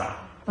Отца,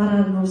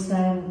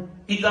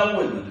 и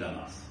довольно для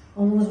нас».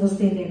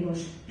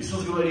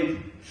 Иисус говорит: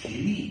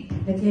 «Филипп,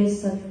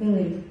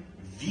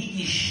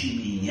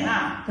 видящий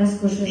меня,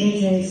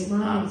 видит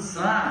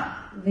Отца».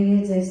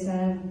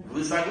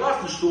 Вы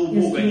согласны, что у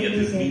Бога нет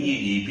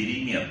изменений и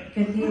перемен?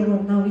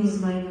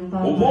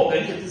 У Бога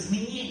нет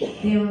изменений.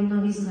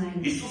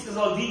 Иисус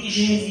сказал: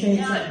 видящий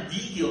меня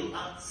видел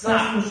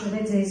Отца.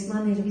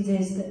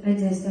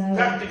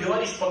 Как ты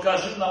говоришь,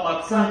 покажи нам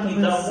Отца, и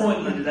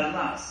довольно для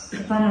нас.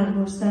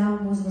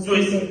 То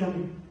есть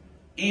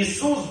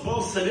Иисус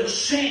был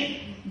совершенен.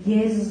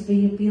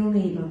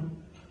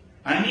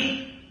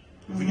 Аминь.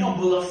 В нем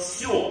было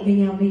все.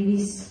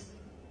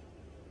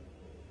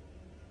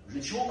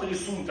 Для чего мы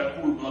рисуем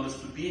такую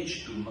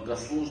многоступенчатую,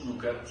 многосложную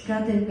картину?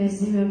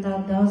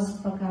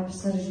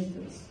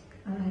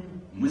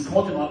 Мы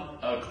смотрим,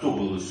 кто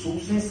был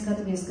Иисус,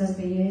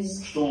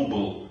 что он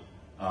был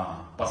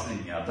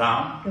последний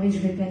Адам,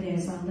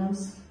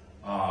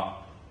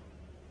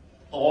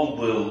 он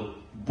был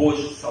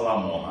больше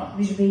Соломона,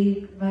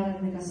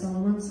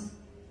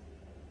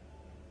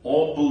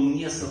 он был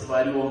не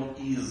сотворен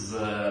из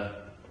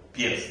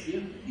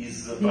перстья,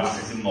 из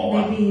праха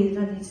земного,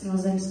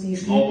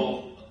 но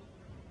был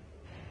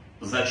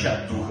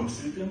зачат Духом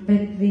Святым,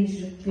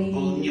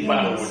 был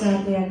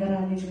непорочен,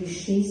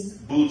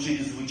 был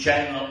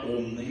чрезвычайно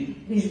умный.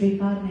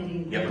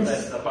 Я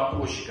пытаюсь это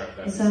попроще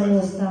как-то описать.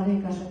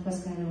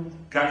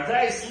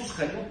 Когда Иисус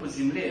ходил по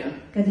земле,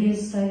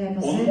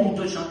 Он мог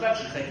точно так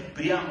же ходить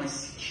прямо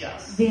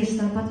сейчас.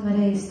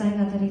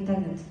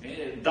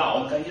 Да,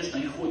 Он, конечно,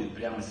 и ходит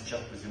прямо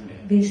сейчас по земле.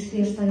 Вы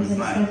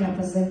знаете,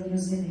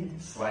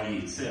 в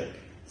своей церкви,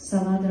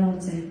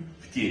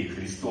 в теле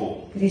Христовом.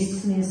 Мы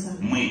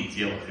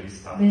тело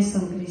Христа.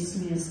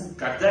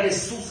 Когда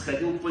Иисус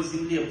ходил по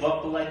земле во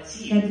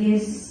плоти,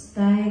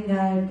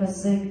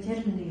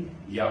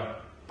 я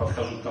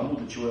подхожу к тому,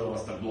 до чего я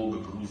вас так долго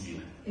грузил.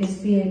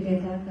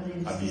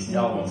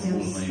 Объяснял вам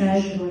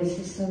сложные вещи.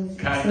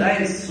 Когда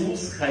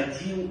Иисус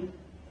ходил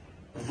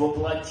во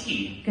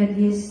плоти,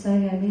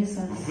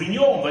 в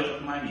нем в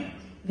этот момент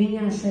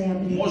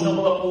можно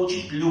было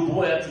получить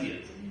любой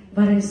ответ.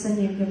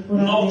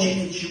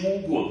 Научиться чему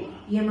угодно.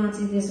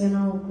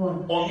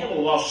 Он не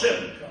был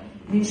волшебником.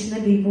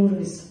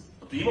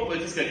 Ему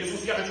прийти сказать: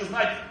 «Иисус, я хочу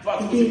знать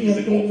 28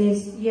 языков».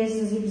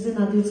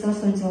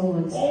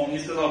 Он не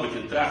сказал бы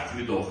тебе: «Трахт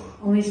видох».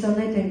 У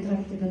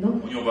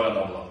него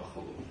борода была,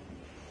 походу.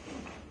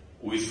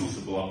 У Иисуса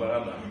была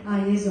борода.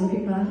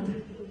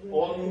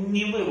 Он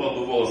не вырвал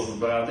бы волосы с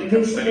бороды,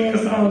 как старик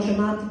казалось. Ты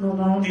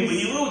бы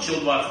не выучил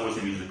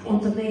 28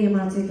 языков.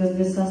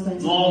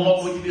 Но он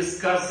мог бы тебе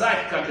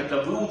сказать, как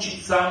это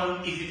выучить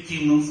самым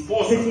эффективным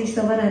способом.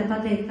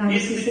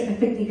 Если ты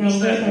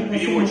мечтаешь быть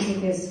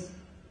переводчиком,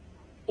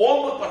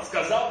 он бы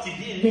подсказал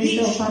тебе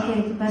лично,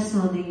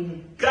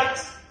 как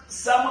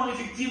самым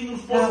эффективным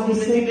способом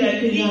для тебя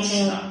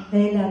лично.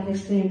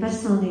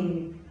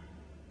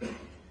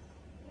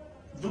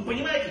 Вы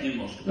понимаете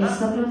немножко, да?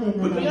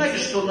 Вы понимаете,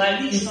 что на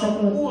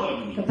личном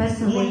уровне, но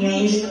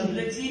лично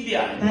для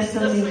тебя, не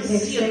для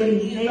соседа,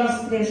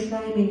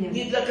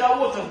 не для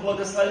кого-то в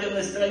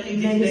благословенной стране,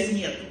 где тебя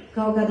нету.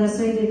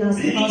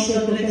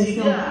 Лично для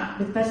тебя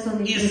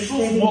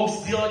Иисус мог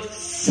сделать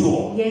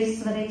все.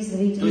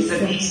 То есть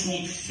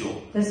объяснить все.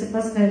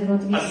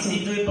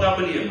 Объяснить твои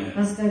проблемы.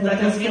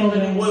 Дать ответ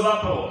на любой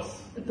вопрос.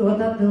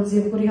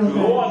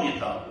 Кроме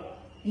того,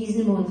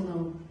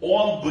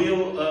 он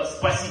был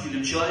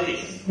спасителем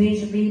человечества.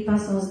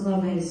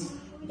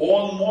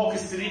 Он мог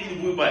исцелить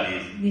любую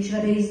болезнь. Вы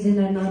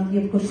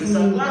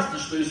согласны,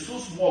 что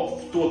Иисус мог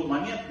в тот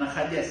момент,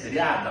 находясь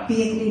рядом с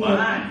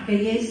вами,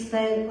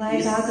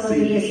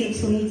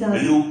 исцелить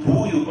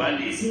любую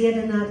болезнь?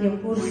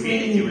 Вы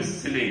верите в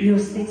исцеление?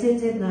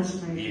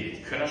 Верите.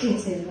 Хорошо.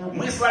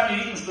 Мы с вами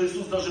видим, что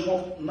Иисус даже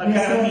мог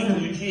накормить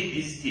людей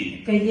без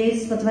денег.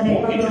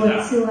 Помните,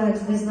 да?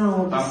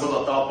 Там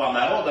была толпа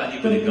народа, они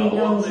были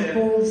голодные.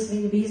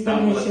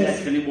 Там было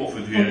 5 хлебов и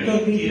 2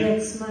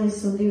 рыбки.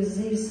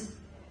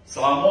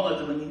 Соломон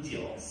этого не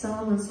делал.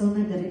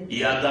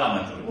 И Адам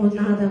этого не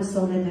делал.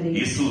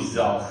 Иисус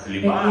взял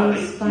хлеба,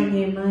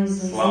 рыбки,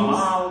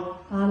 сломал,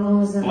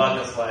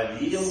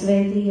 благословил.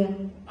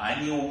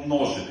 Они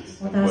умножились.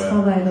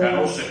 Такое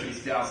хорошее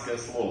христианское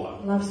слово.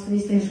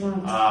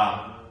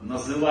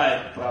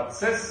 Называет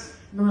процесс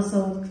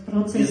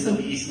без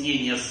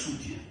объяснения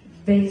сути.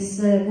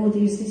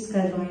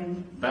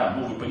 Да,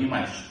 ну вы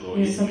понимаете, что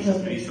если мы сейчас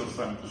принесем с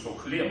вами кусок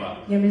хлеба,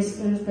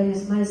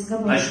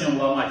 начнем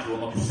ломать его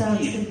на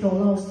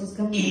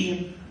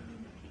куски,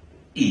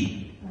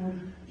 и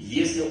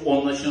если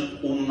он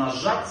начнет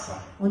умножаться,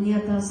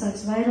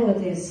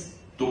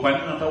 то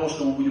помимо того,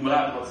 что мы будем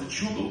радоваться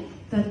чуду,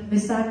 и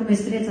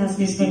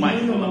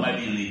снимать его на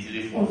мобильный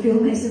телефон,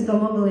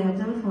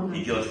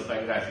 и делать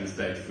фотографии и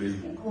ставить в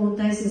Facebook,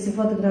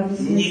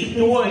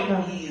 никто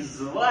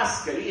из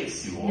вас, скорее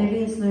всего,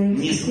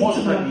 не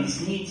сможет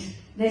объяснить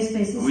в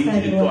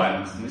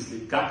интеллектуальном смысле,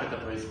 как это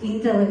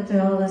происходит.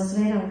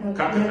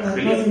 Как это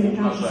хлеб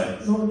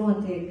умножается.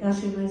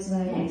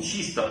 Ну,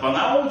 чисто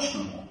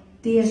по-научному.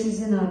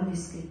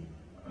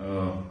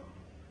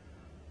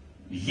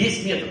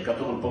 Есть метод,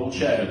 который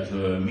получают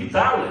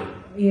металлы.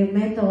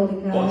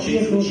 Он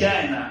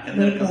чрезвычайно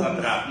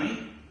энергозатратный.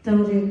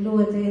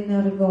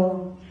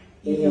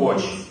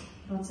 Очень.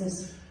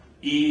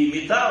 И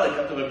металлы,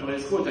 которые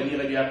происходят, они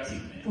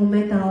радиоактивные.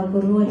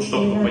 Ну,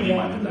 чтобы вы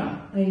понимали, да?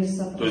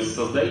 То есть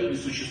создают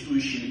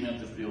несуществующие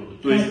элементы в природе.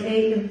 То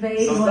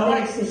есть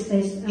создавать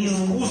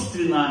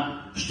искусственно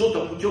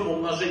что-то путем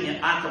умножения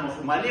атомов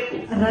и молекул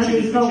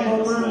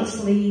чрезвычайно сложно.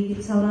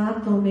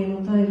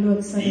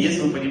 И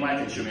если вы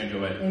понимаете, о чем я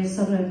говорю,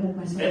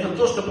 это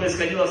то, что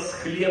происходило с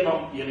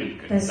хлебом и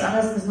рыбкой.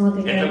 Да?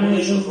 Это было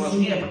еще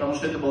сложнее, потому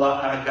что это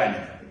была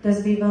органика.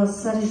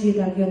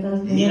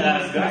 Не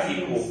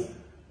органику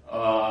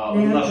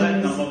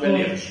умножать намного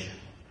легче.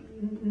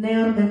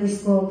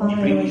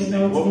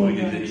 Непривычные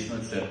проповеди для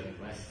речной церкви.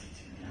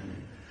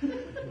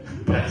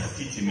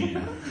 Простите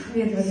меня.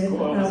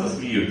 Скоро вы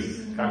засмеетесь.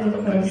 Как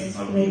там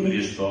написано в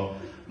Библии, что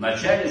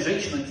вначале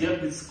женщина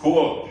терпит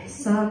скорбь.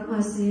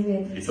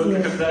 И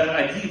только когда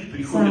родит,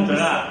 приходит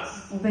радость.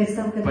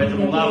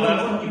 Поэтому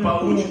наоборот не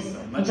получится.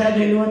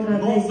 Вначале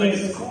нудно и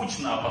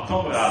скучно, а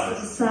потом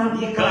радость.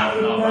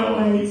 Никак наоборот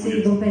не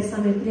будет.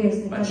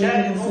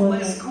 Вначале нудно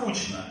и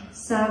скучно.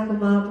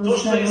 То,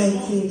 что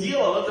Иисус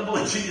сделал, это было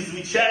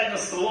чрезвычайно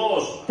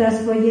сложно.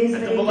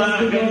 Это было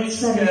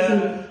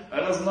органическое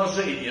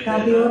размножение.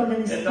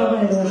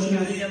 Это с точки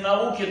зрения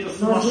науки, это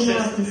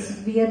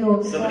сумасшествие.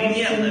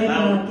 Современной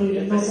науки,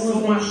 это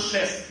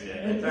сумасшествие.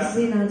 Это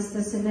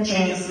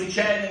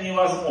чрезвычайно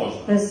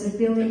невозможно.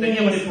 Это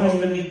не были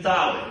просто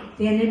металлы.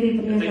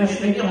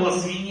 Это не было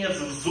свинец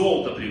в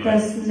золото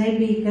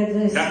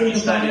превратить. Как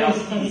мечтали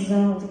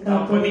алхимики.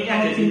 Там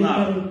поменять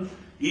одинаково.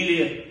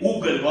 Или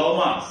уголь в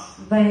алмаз.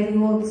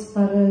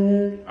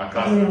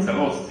 Оказывается,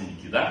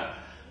 родственники, да?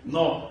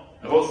 Но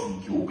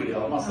родственники, уголь и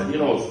алмаз, они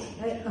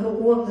родственники.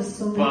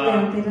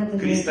 По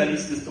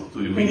кристаллической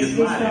структуре. Вы не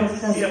знали,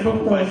 все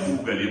покупать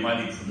уголь и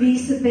молиться.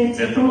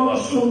 Это была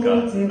шутка.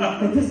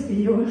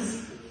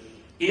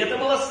 И это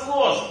было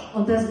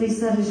сложно.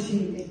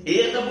 И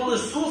это был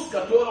Иисус,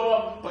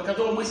 про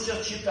которого мы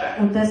сейчас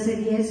читаем.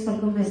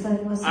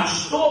 А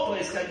что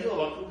происходило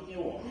вокруг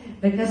Него?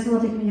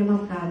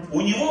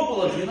 У Него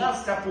было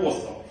 12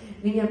 апостолов.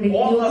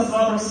 Он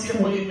назвал их все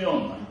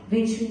поименно. А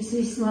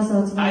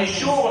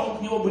еще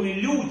вокруг Него были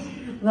люди,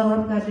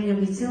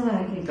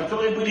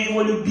 которые были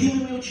Его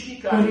любимыми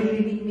учениками.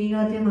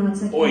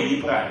 Ой,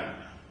 неправильно.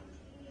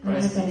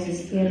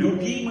 Простите,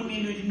 любимыми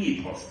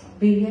людьми просто.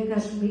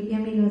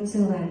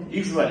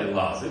 Их звали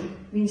Лазарь,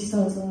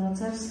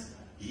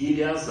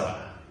 Елеазар.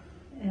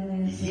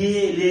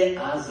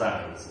 Елеазар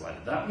его звали,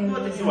 да? Ну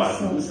это не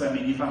важно, мы с вами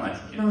не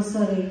фанатики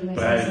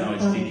правильного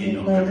чтения.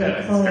 Ну какая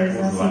разница, как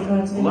его звали?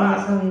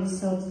 Лазарь.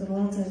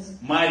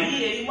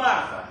 Мария и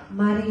Марфа.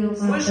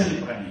 Слышали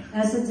про них?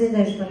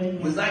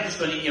 Вы знаете,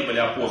 что они не были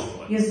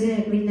апостолами?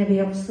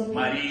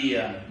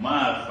 Мария,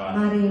 Марфа,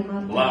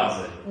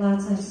 Лазарь.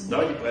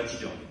 Давайте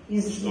прочтем,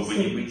 чтобы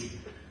не быть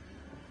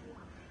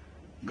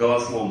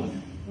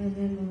голословными.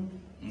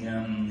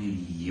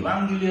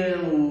 Евангелие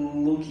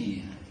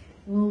Луки.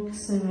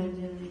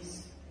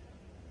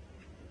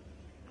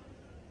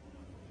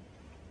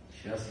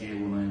 Сейчас я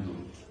его найду.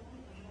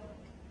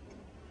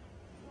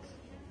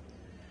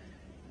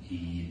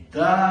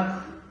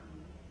 Итак,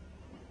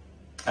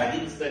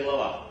 11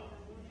 глава.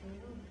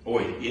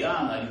 Ой,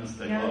 Иоанна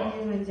 11 глава.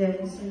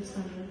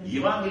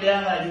 Евангелие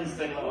Иоанна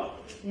 11 глава.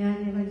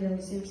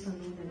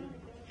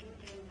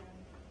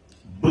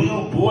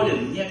 был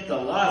болен некто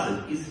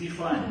Лазарь из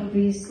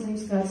Вифании,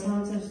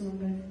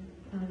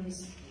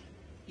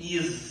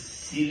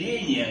 из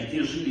селения,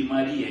 где жили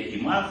Мария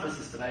и Марфа,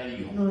 сестра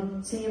ее.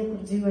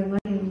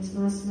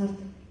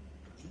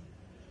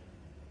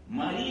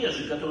 Мария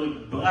же, которой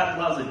брат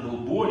Лазарь был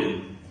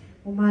болен,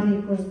 была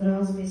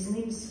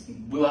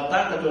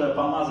та, которая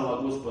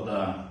помазала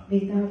Господа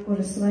миром,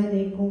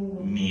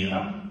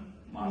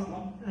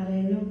 маслом,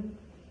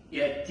 и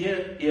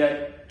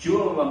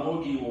оттерла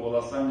ноги его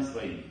волосами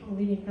своими.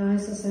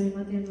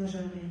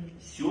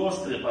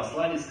 Сестры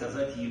послали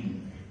сказать ему: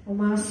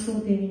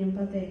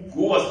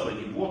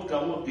 Господи, вот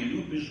кого ты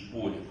любишь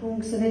болен.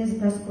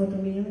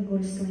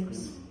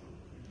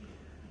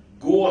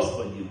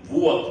 Господи,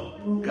 вот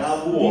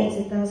кого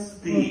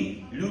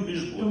ты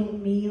любишь болен.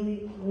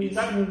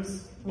 Итак,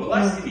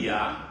 была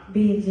семья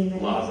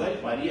Лазарь,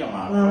 Мария,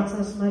 Марфа,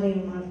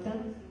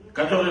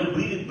 которые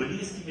были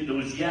близкими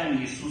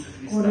друзьями Иисуса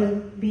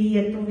Христа.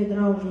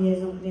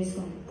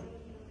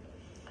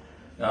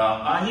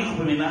 О них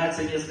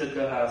упоминается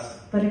несколько раз.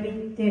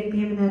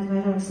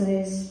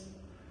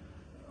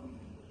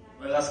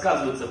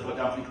 Рассказывается про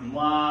конфликт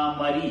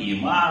Марии и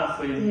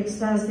Марфы.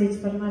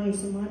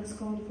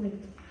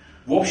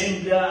 В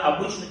общем, для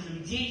обычных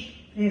людей,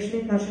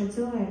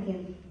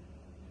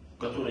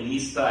 которые не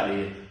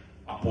стали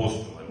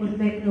апостолами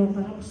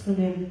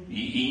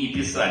и не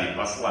писали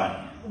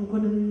послания. У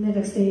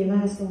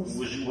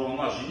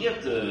нас же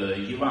нет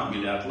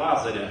Евангелия от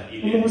Лазаря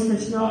или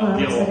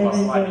первого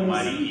послания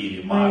Марии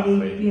или Марфы.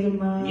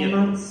 Нет. И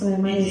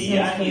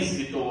деяний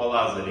святого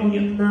Лазаря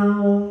нет.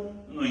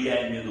 Ну,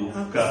 я имею в виду в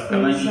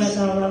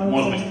канонических,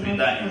 может быть, в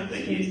преданиях-то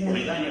есть. В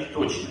преданиях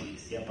точно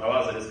есть. Я про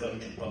Лазаря скажу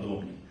чуть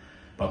подробнее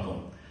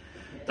потом.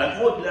 Так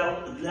вот,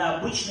 для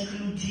обычных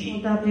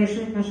людей,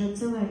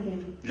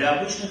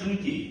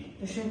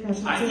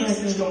 они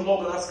слишком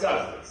много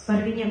рассказывают.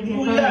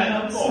 Ну,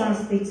 реально много.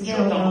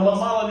 Что там, было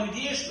мало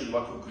людей, что ли,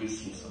 вокруг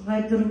Иисуса? Ну,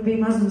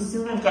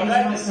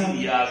 какая-то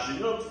семья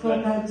живет в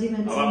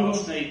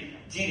обычной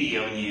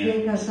деревне,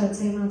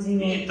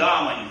 и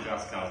там о них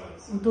рассказывается.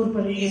 И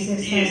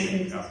здесь о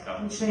них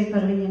рассказывается.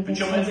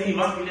 Причем это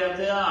Евангелие от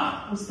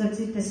Иоанна.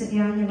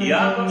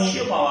 Иоанн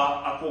вообще мало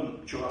о том,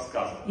 что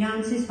рассказывал.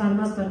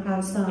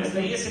 Это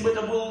если бы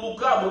это был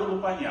Лука, было бы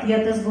понятно.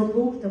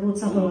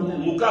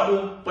 Лука был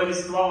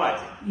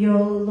повествователь. А у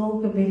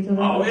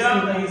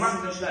Иоанна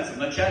Евангелие начинается: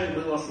 вначале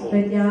было Слово.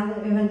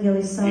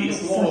 И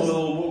Слово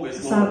было у Бога, и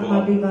Слово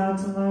было.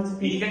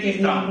 И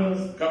никаких там,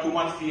 как у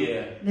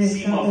Матфея,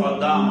 Симов,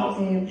 Адамов,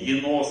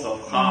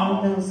 Еносов,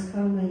 Хамов.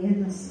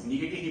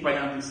 Никаких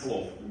непонятных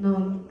слов.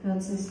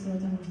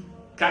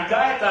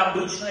 Какая-то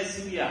обычная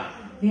семья,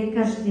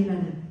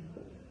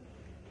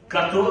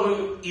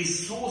 которую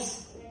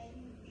Иисус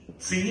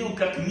ценил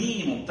как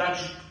минимум так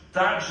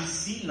же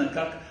сильно,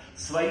 как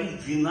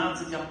своих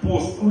 12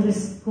 апостолов.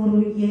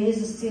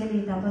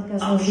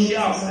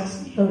 Общался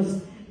с ним.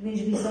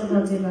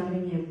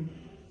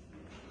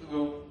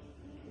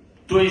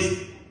 То есть,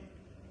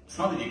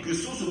 смотрите, к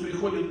Иисусу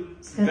приходит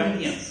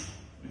гонец,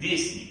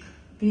 вестник.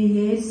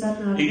 И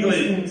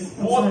говорит: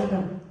 вот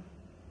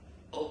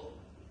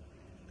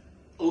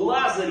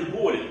Лазарь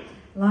болен.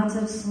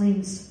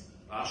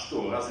 А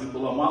что, разве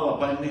было мало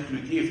больных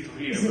людей в то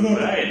время в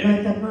Израиле?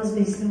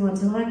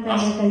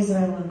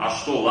 А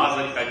что,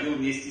 Лазарь ходил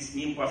вместе с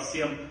ним по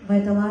всем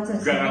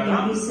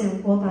городам?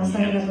 Нет.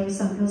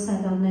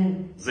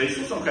 За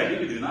Иисусом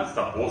ходили 12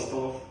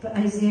 апостолов,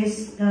 плюс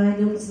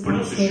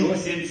еще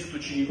 70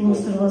 учеников.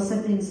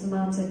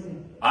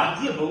 А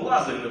где был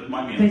Лазарь в этот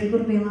момент?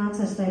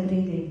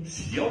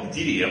 Сидел в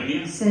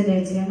деревне,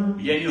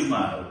 я не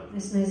знаю,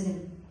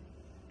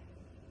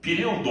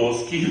 пилил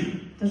доски.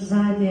 Ну, не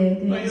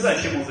знаю,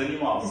 чем он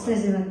занимался.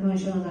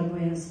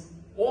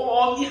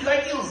 Он не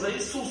ходил за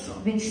Иисусом.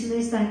 Он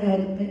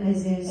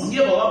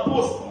не был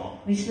апостолом.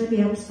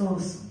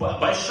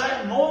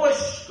 Большая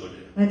новость, что ли?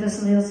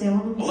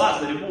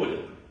 Лазарь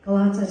болен.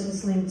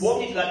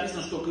 Помните,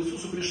 написано, что к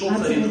Иисусу пришел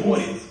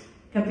царедворец,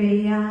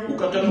 у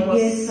которого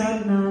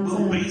сын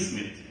был при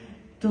смерти.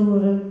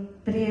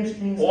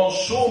 Он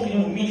шел к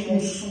нему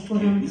минимум сутки,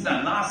 не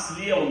знаю, на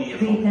осле он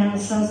ехал.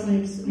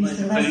 Значит,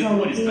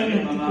 царедворец,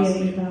 наверное, на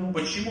осле.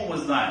 Почему мы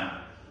знаем?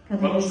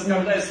 Потому что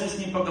когда Иисус с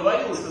ним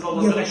поговорил и сказал: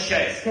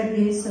 возвращайся, сын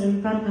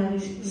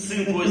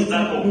твой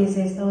здоров.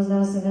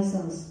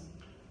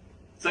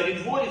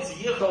 Царедворец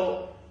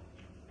ехал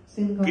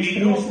к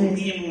ребенку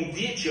минимум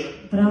вечер,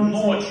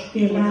 ночь,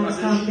 и только на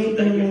следующий день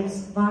доехал.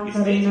 И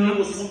встретили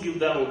его слуги в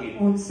дороге. И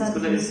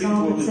сказали: сын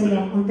твой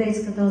выздоровел.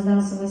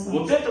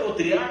 Вот это вот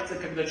реакция,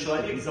 когда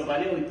человек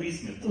заболел и при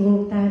смерти.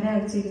 Он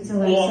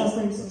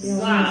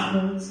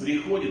сам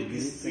приходит к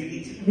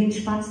исцелителю.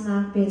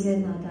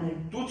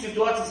 Тут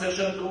ситуация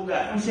совершенно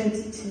другая.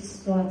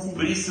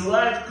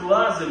 Присылают к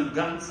Лазарю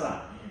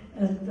гонца,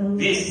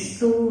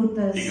 вестник, и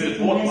говорит: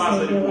 вот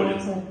Лазарь болен.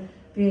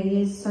 То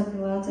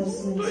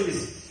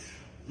есть,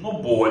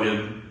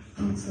 болен.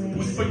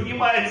 Пусть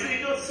поднимается и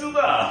идет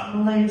сюда.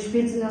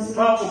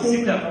 Слава Богу,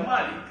 земля-то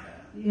маленькая.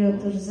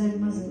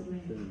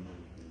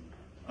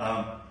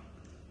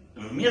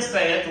 В Вместо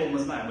этого, мы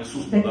знаем,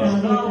 Иисус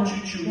подождал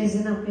чуть-чуть.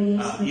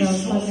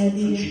 Иисус с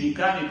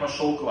учениками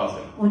пошел к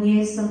Лазарю.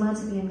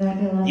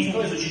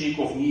 Никто из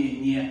учеников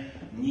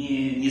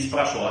не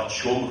спрашивал, о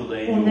чем туда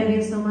идем.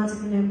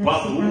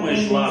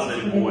 Подумаешь,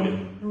 Лазарь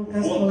болен.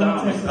 Вот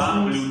там и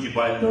там люди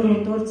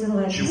больные.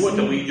 Чего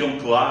это мы идем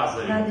к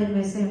Лазарю?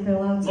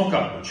 Ну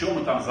как, что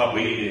мы там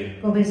забыли?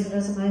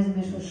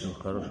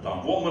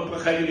 Там, вон мы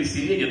проходили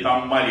селение,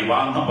 там Марья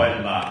Ивановна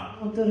больна.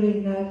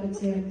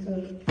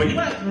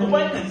 Понимаете? Ну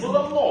больных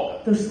было много.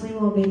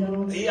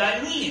 И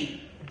они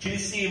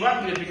через все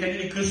Евангелия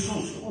приходили к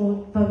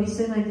Иисусу.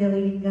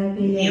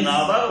 Не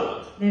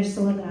наоборот.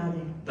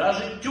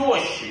 Даже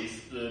теща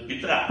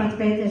Петра,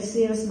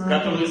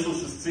 которую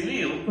Иисус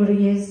исцелил,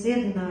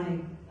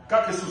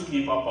 как Иисус к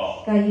ней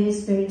попал? Они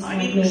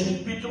пришли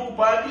к Петру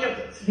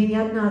пообедать.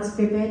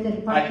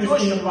 А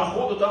теща,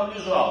 походу, там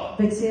лежала.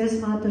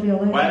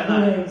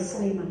 Больная.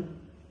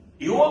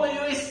 И он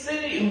ее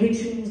исцелил.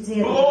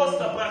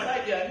 Просто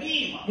проходя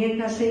мимо.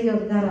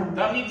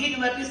 Там нигде не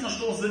написано,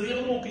 что он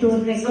завернул к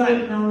ним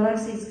специально.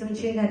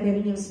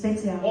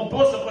 Он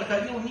просто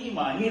проходил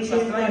мимо. Они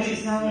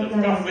остановились в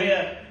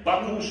кафе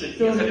покушать.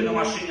 Ехали на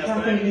машине,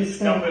 остановились в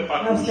кафе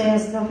покушать.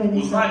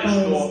 Узнали,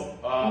 что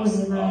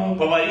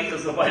повариха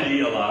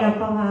заболела.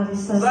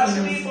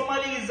 Зашли и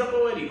помолились за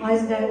повариху.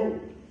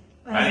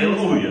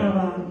 Аллилуйя.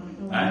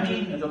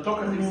 Аминь. Это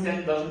только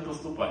христиане должны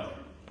поступать.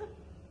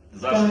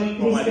 Зашли и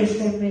помолились.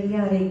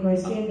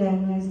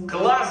 К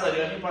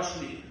Лазарю они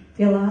пошли.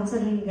 И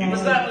мы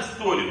знаем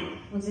историю.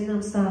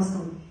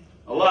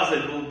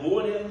 Лазарь был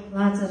болен.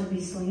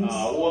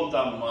 Он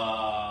там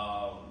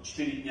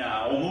 4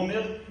 дня, он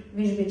умер.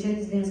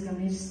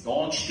 Но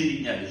он 4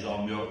 дня лежал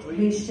мертвый.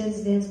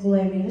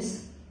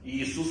 И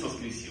Иисус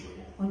воскресил его.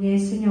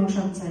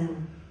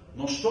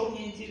 Но что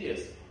мне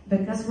интересно?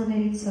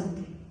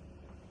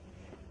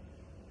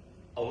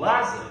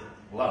 Лазарь,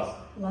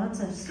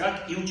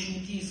 как и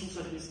ученики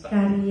Иисуса Христа,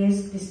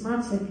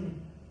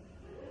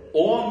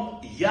 он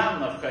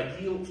явно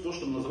входил в то,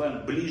 что мы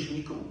называем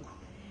ближний круг.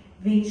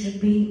 То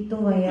есть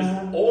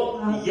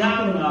он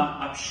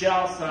явно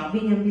общался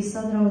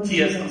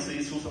тесно с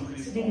Иисусом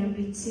Христом.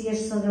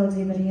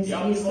 Я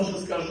вам немножко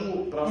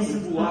скажу про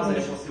судьбу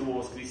Лазаря после его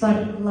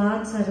воскресения.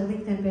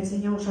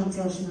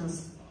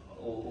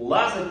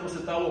 Лазарь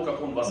после того,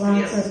 как он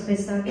воскрес,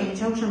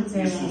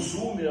 Иисус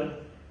умер,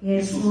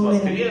 Иисус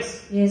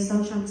воскрес,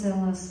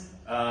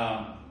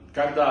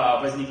 когда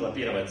возникла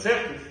первая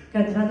церковь, и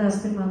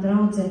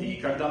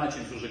когда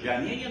начались уже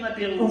гонения на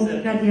первую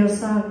церковь,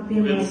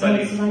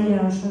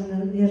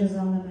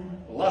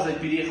 Лазарь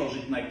переехал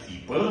жить на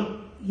Кипр,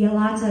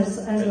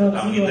 это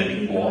там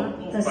недалеко,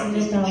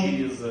 практически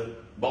через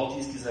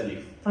Балтийский залив,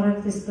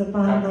 как из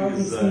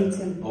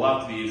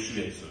Латвии в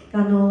Швецию.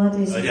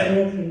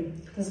 Рядом.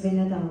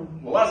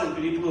 Лазарь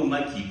переплыл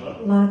на Кипр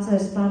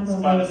с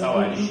парой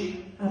товарищей,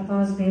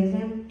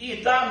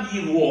 и там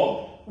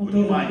его,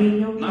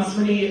 внимание,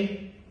 нашли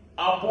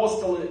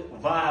апостолы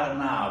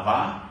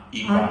Варнава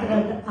и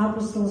Павел.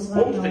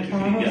 Помните таких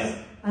ребят?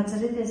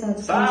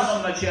 В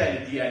самом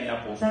начале Деяния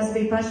апостолов.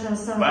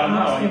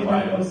 Варнава и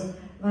Павел.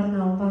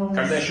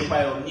 Когда еще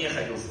Павел не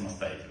ходил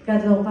самостоятельно.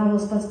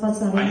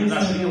 Они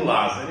нашли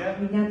Лазаря.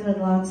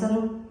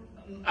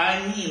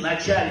 Они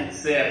начали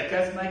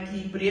церковь на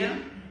Кипре.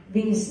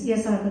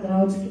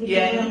 И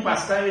они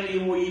поставили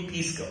его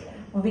епископом.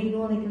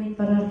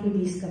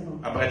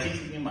 Обратите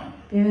внимание.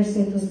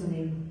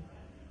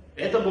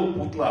 Это был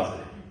путь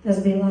Лазаря.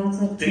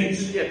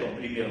 30 лет он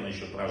примерно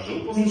еще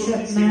прожил после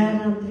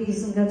воскресения.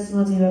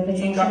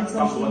 И как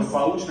там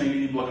благополучно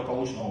или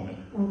неблагополучно умер.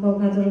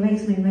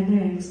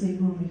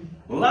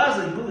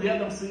 Лазарь был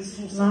рядом с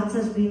Иисусом.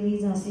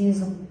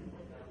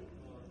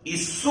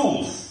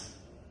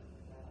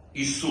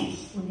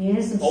 Иисус,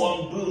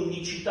 он был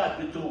не чита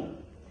Петру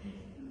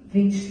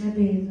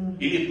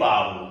или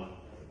Павлу.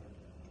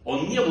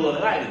 Он не был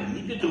равен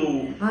ни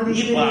Петру,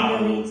 ни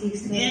Павлу,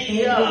 ни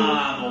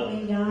Иоанну,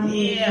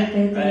 ни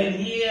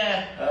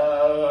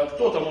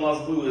кто там у нас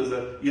был из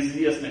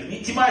известных, ни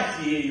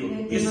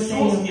Тимофею. Иисус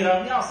не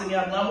равнялся ни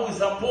одному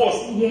из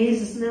апостолов.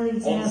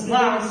 Он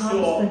знал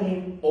все,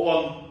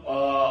 он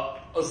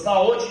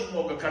знал очень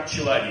много как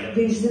человек.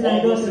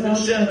 Он был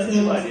совершенным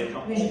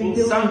человеком, он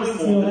был самый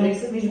мудрый,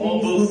 он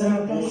был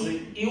Сын Божий.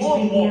 И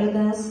он мог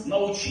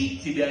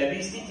научить тебя,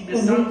 объяснить тебе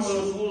самую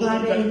сложную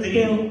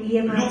доктрину,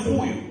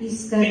 любую. Ты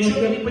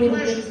что-то не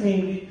понимаешь из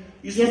Библии?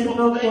 Иисус мог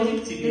подойти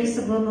к тебе и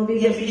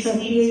объяснить тебе.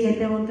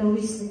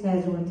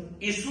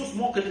 Иисус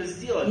мог это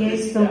сделать для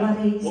тебя.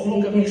 Он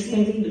мог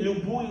объяснить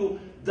любую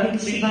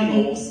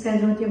доктрину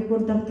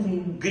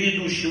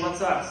грядущего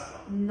царства.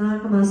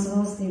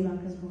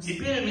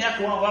 Теперь у меня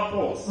к вам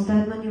вопрос. Вы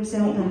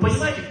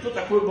понимаете, кто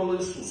такой был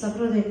Иисус?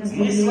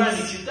 Мы с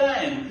вами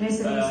читаем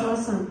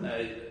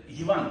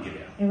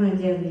Евангелие.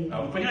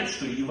 А вы понимаете,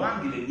 что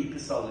Евангелие не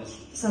писал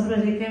Иисус? Мы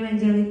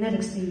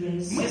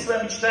с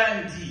вами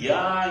читаем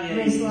Деяния,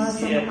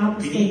 все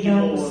книги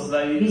Нового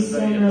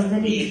Завета,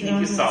 и их не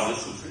писал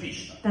Иисус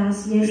лично.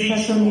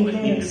 Лично он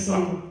их не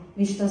писал.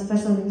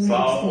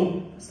 Слава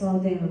Богу.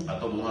 А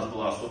то бы у нас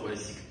была особая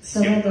секта.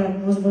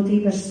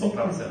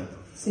 100%.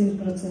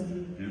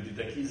 Люди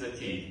такие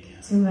затейники.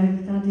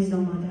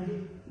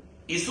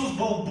 Иисус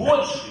был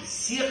больше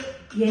всех,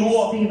 кто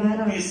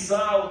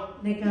писал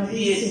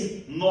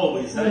весь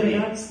Новый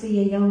Завет.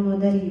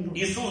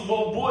 Иисус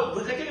был больше.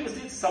 Вы хотели бы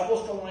встретиться с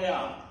апостолом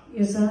Иоанном? В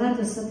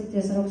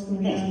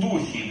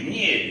духе, в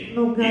небе, или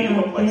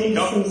воплоти,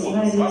 как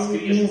угодно, с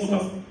воскресшим.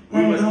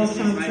 Вы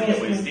вознеслись на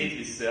небо и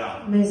встретились с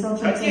Иоанном.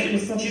 Хотели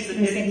бы, чисто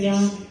теоретически?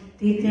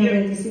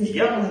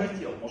 Я бы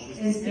хотел, может, вы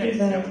стесняетесь,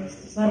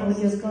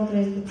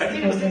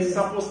 Хотели бы встретиться с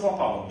апостолом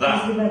Павлом?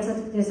 Да.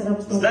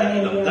 С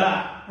Давидом?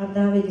 Да. С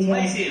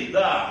Моисеем?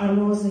 Да.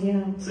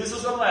 С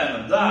Иисусом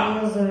Навином? Да.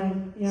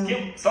 С кем?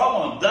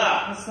 Соломоном?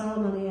 Да.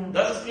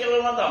 Даже с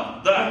первым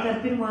Адамом? Да.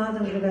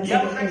 Я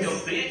бы хотел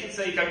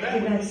встретиться и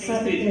когда-нибудь с ним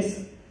встретиться.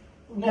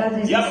 Я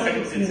бы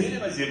хотел встретиться или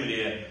на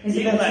земле,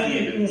 или на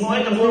небе. Но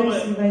это было бы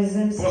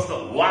просто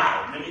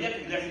вау для меня,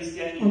 как для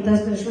христианина.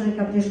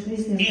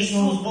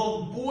 Иисус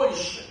был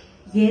больше.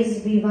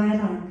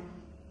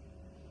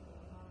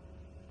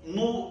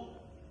 Ну,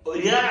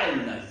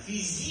 реально,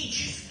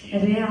 физически,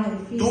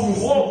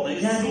 духовно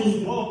Иисус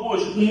был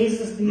больше.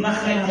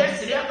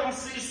 Находясь рядом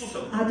с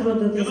Иисусом.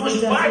 Ты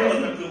думаешь, Павел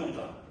это круто?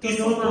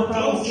 Иисус был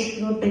круче.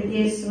 Вы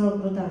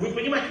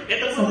понимаете,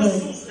 это был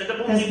Иисус, это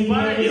был не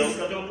Павел,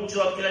 который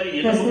получил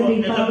откровение,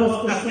 это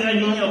было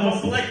откровение во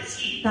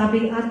плоти.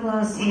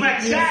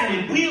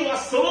 Вначале было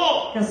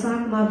Слово, и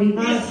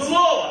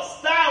Слово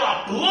стало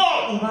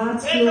плоть.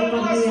 Это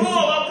было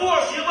Слово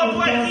Божье во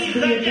плоти,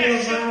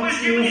 ходящее по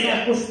земле.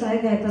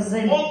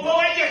 Он по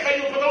воде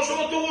ходил, потому что он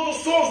эту воду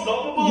создал,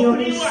 ему было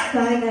плевать.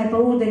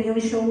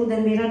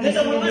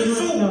 Это был Иисус,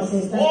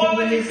 он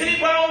эти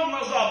хлеба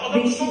умножал,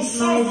 потому что он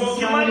создал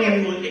эти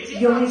молекулы, эти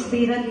атомы.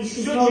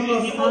 Все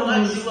через него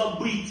начало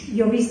быть.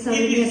 И без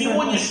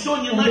него ничто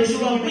не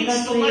начало быть,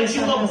 что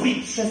начало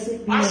быть.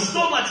 А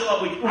что начало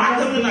быть?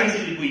 Атомы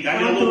начали быть.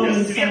 Аллилуйя.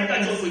 Свет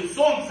начал быть.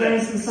 Солнце,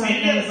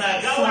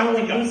 Вселенная,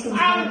 галактика.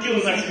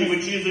 Ангелы начали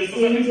быть через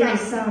Иисуса Христа.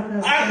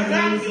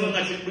 Архангелы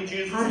начали быть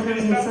через Иисуса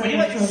Христа.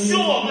 Понимаете,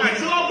 все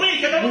начало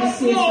быть. Это было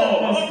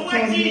Слово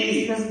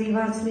воплоти.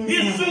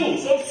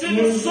 Иисус, Он все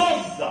это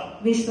создал.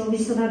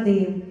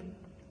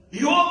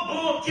 И он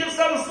был тем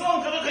самым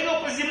словом, который ходил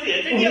по земле.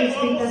 Это не было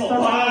апостол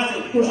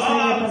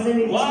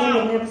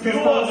Петр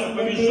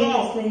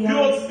побежал,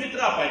 Петр с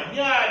Петра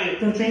подняли,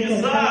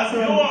 чудеса,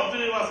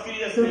 мертвые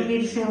воскресли.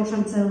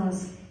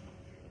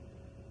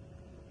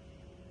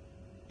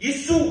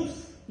 Иисус.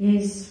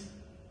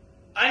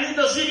 Они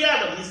даже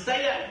рядом не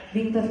стояли.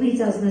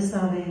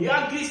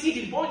 Иоанн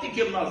Креститель, помните,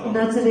 кем назвал?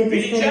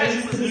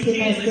 Величайшим из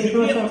людей на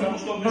земле, потому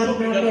что он пришел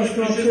приготовить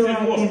пришествие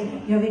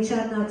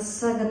Господа.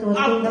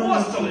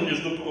 Апостолы,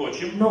 между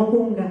прочим, в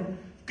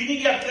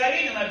книге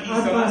Откровения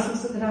написано,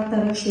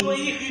 что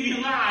их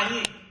имена,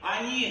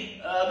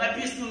 они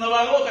написаны на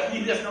воротах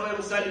небесного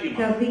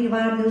Иерусалима. А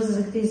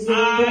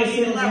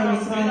имена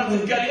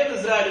 12 колен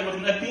Израилевых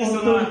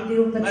написано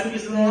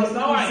на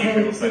основании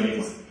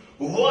Иерусалима.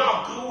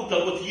 Вау, круто,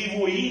 вот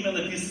его имя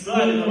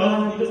написали на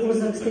воротах небесного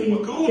Иерусалима.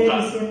 Круто!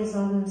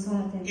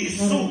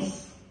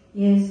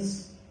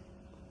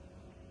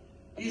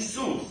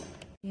 Иисус.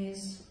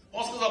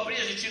 Он сказал,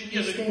 прежде чем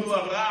нежели был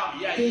Авраам,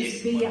 я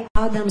есть. Они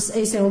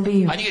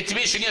говорят,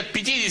 тебе еще нет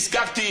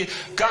 50,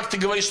 как ты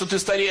говоришь, что ты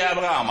старее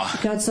Авраама?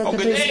 Он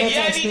говорит,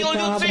 я видел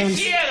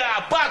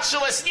Люцифера,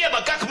 падшего с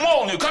неба, как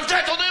молнию.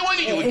 Когда это он его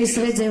видел?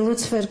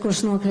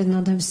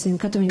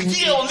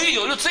 Где он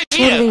видел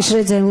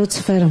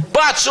Люцифера?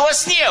 Падшего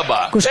с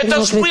неба.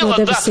 Это же было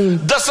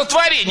до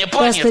сотворения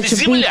планеты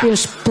Земля.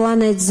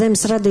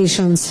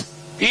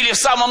 Или в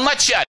самом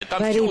начале, там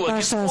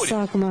теологи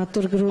спорят. Он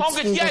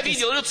говорит, я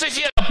видел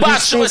Люцифера,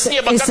 падшего с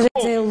неба, как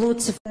молнию.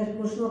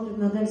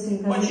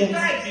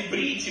 Почитайте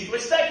притчи,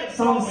 почитайте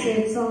псалмы.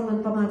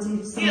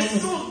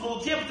 Иисус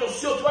был тем, кто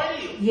все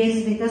творил.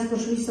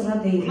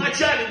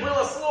 Вначале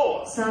было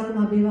Слово.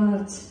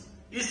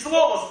 И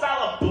Слово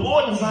стало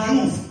плотью.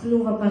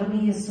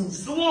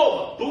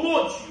 Слово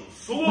плотью.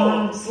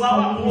 Слова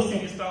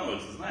плотью не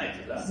становятся, знаете,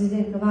 да?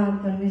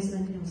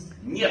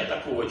 Нет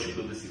такого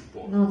чуда до сих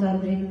пор.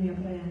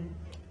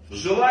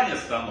 Желание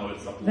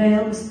становится плотью,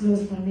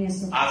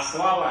 а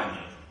слова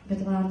нет.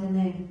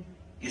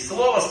 И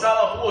Слово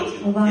стало плотью,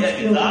 и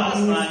обитало с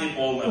нами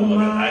полное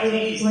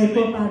благодати истины.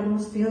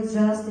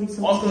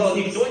 Он сказал,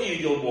 никто не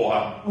видел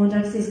Бога.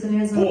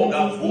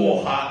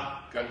 Бога,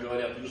 как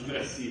говорят в Южной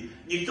России.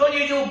 Никто не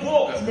видел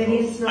Бога,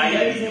 а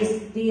я видел.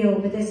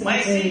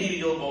 Моисей не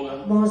видел Бога.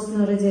 Он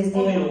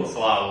видел его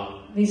славу.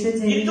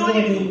 Никто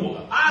не видел Бога.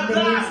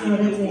 Адам не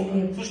видел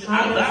Бога. Слушайте,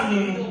 Адам не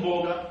видел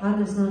Бога, а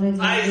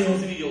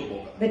Иисус видел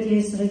Бога.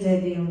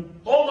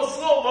 Оба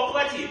слова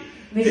воплоти.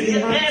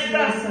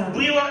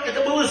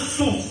 Это был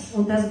Иисус.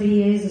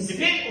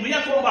 Теперь у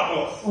меня к вам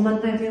вопрос.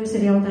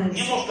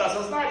 Немножко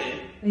осознали?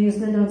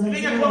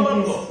 Теперь к вам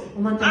вопрос.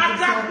 А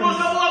как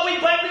можно было быть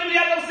больным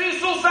рядом с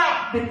Иисусом?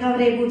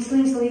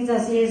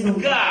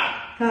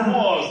 Как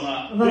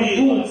можно было быть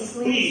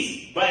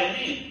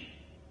больным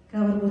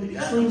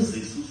рядом с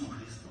Иисусом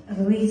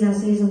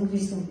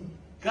Христом?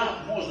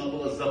 Как можно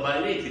было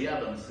заболеть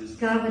рядом с Иисусом?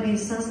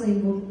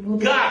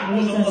 Как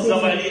можно было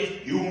заболеть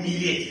и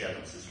умереть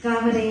рядом с Иисусом?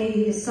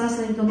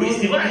 Вы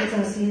издеваетесь?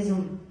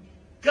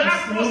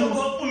 Как можно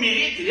было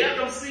умереть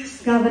рядом с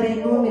Иисусом? Как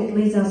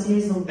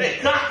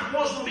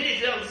можно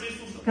умереть рядом с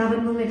Иисусом? Рядом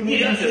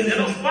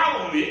с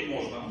Павлом умереть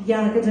можно.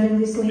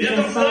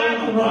 Рядом с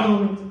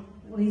Иоанном,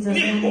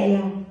 легко.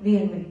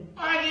 А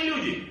они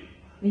люди.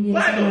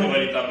 Павел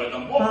говорит об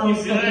этом. Бог не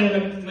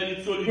взирает на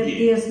лицо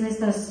людей.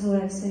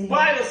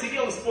 Павел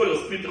сидел и спорил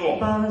с Петром.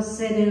 Как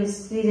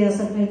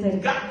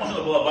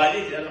можно было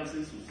болеть рядом с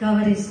Иисусом?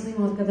 Как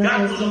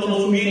можно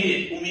было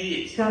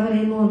умереть?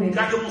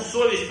 Как ему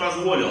совесть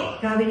позволила?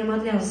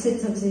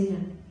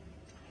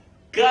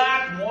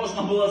 Как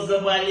можно было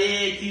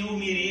заболеть и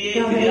умереть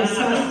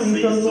рядом с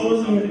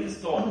Иисусом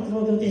Христом?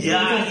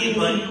 Я не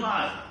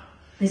понимаю.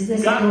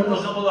 Как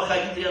можно было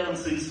ходить рядом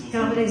с Иисусом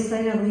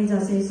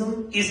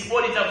и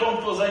спорить о том,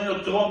 кто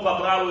займет трон по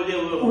правую и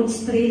левую руку?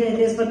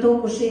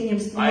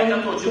 А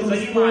это то, чем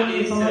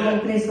занимались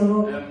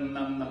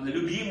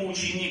любимый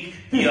ученик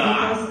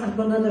Иоанн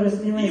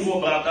и его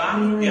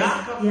братан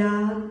Иаков.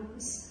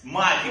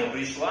 Мать их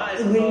пришла и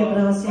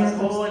сказала: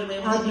 позволь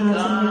моим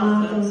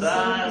ученикам в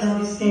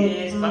царстве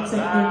сесть по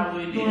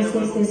правую и левую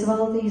руку.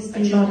 А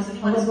чем они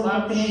занимались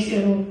вообще?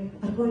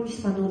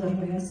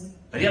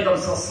 Рядом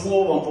со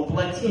словом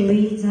воплоти.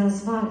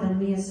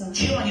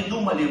 Чем они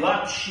думали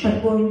вообще?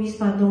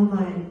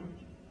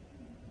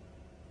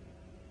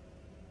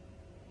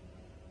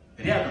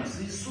 Рядом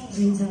с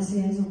Иисусом.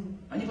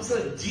 Они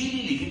просто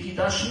делили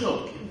какие-то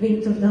ошметки.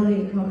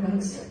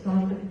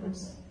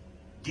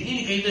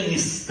 Делили какие-то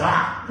места.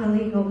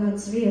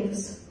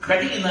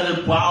 Ходили на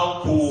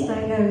рыбалку. На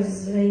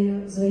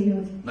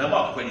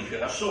рыбалку они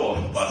хорошо.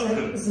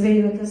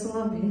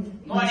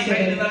 Но они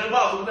ходили на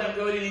рыбалку, когда им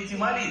говорили идти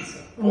молиться.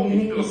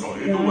 Помните, кто сказал? И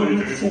думали,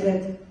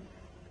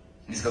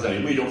 не сказали,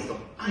 мы идем с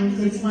тобой. Они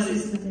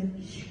занимались.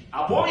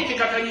 А помните,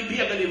 как они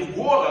бегали в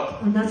город?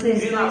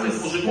 12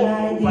 мужиков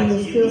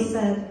покупать еду.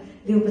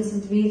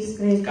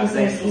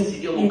 Когда Иисус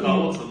сидел у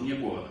колодца вне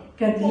города.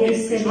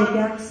 Помните, пришла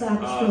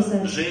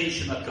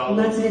женщина к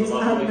колодцу,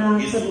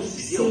 Иисус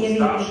сидел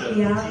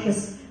уставший от пути.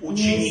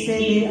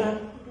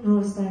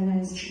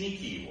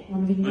 Ученики его. Но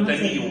это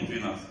минимум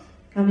 12.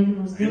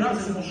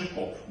 12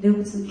 мужиков.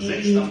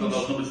 Женщинам это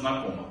должно быть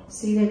знакомо.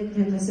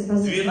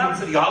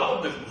 12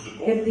 голодных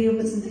мужиков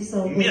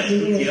между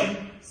тем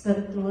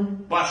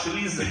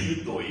пошли за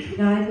едой.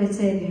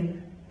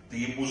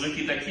 И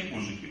мужики такие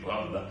мужики,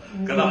 правда?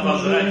 Когда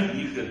пожрать, у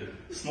них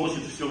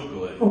сносит все в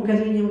голове.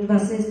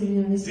 12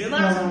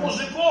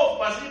 мужиков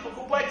пошли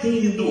покупать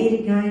еду.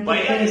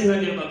 Боялись,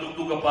 наверное, друг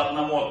друга по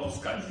одному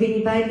отпускать.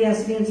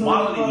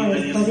 Мало ли не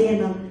донесут.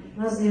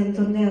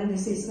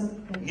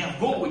 Мне в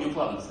голову не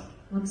укладывается.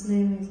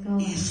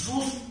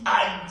 Иисус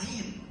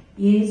один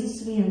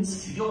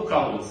сидел у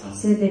колодца.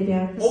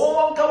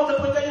 Он кого-то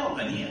прогонял?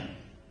 Да нет.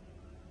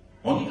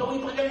 Он никого не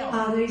прогонял.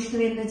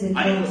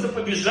 Они просто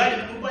побежали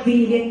покупать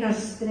еду.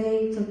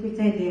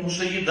 Потому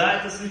что еда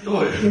это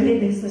святое.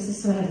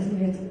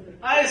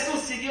 А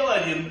Иисус сидел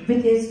один.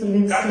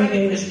 Когда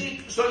они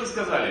пришли, что они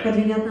сказали?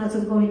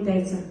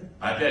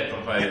 Опять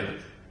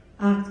проповедуют.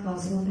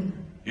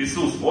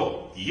 Иисус,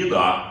 вот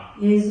еда.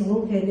 Они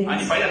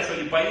боятся, что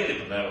они поели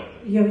по дороге.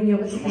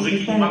 Что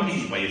мужики не могли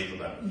не поесть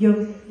туда.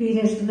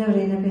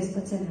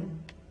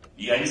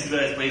 И они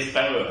собирались поесть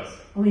второй раз.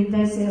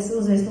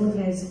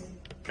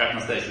 Как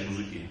настоящие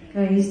мужики.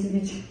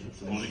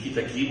 Мужики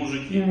такие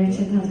мужики.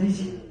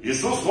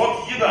 Иисус,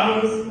 вот еда.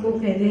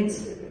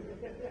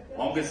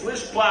 Он говорит,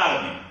 слышь,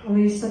 парни, у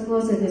меня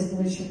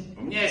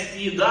есть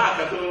еда,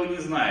 которую вы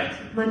не знаете.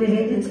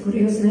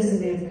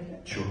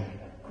 Чего?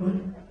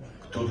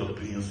 Кто-то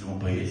принес ему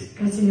поесть.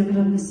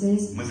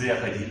 Мы зря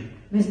ходили.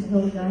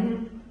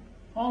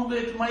 Он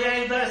говорит,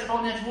 моя еда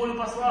исполнять волю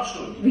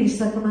пославшего.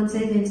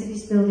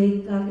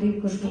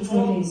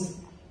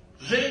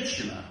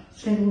 Женщина,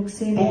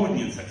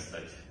 блудница,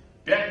 кстати.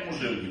 5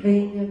 мужей у него.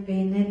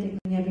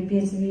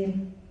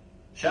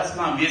 Сейчас к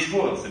нам весь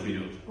город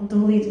соберет.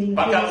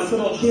 Пока вы в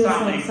тот же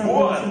самый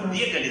город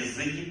бегали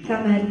за еду.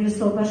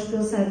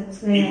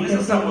 И вы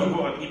за собой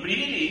город не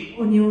привели.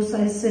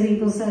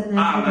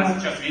 А она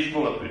сейчас весь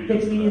город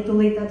приведет.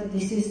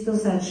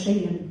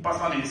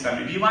 Посмотрите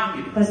сами в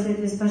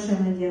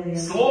Евангелии.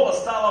 Слово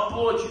стало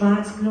плотью.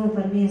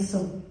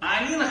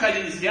 Они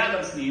находились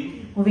рядом с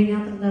ним.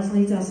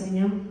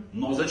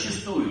 Но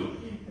зачастую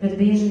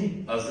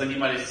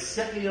занимались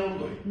всякой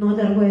ерундой.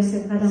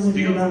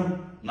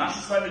 Наши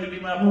с вами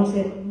любимые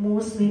апостолы.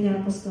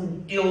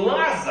 И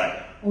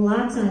Лазарь был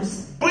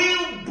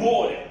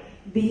болен.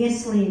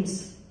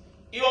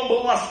 И он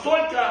был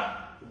настолько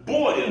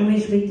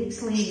болен,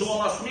 что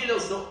он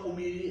осмелился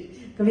умереть.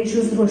 Потому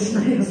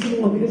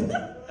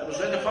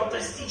что это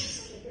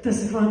фантастически. Это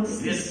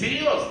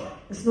серьезно.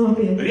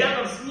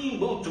 Рядом с ним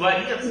был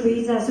Творец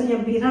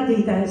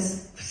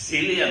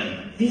Вселенной,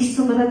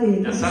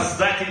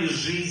 Создатель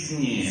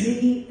жизни,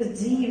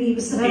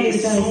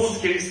 Иисус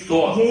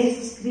Христос,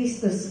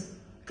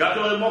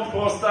 который мог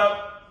просто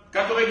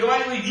который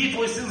говорил, иди,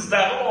 твой сын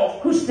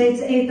здоров.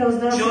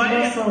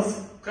 Человек,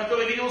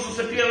 который видел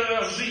Иисуса первый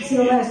раз в жизни.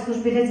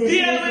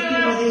 Первый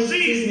раз в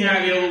жизни,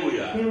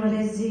 аллилуйя.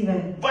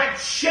 В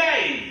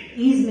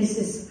отчаянии.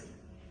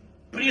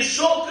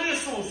 Пришел к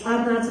Иисусу,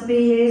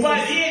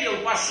 поверил,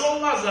 пошел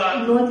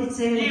назад, и его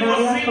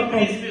сын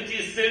при смерти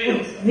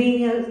исцелился.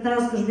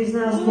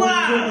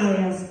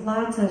 Лазарь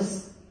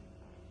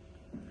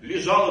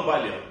лежал и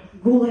болел.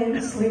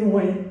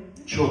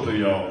 Что-то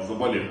я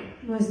заболел.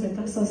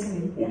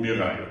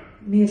 Умираю.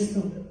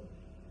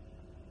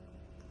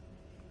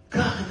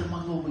 Как это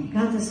могло быть?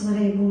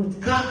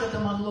 Как это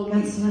могло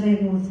быть?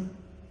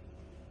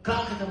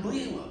 Как это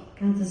было?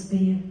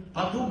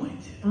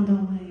 Подумайте.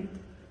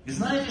 И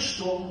знаете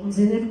что?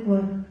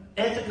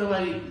 Это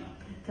говорит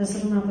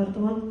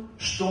нам,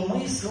 что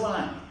мы с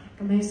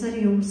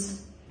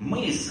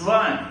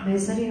вами,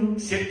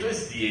 все, кто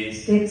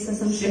здесь, все,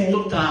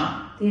 кто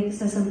там,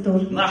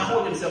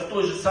 находимся в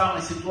той же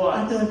самой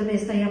ситуации,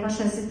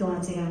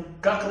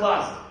 как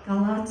Лазарь.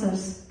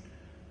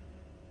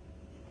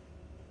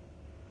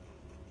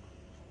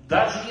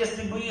 Даже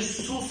если бы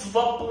Иисус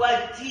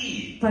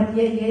воплоти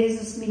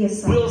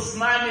был с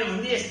нами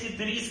вместе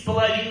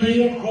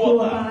 3,5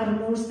 года,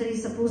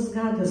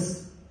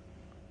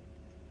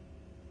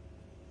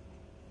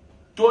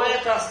 то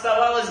это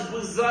оставалось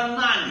бы за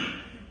нами.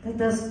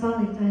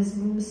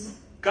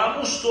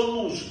 Кому что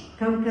нужно?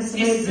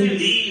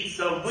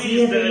 Исцелиться,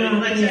 выздороветь,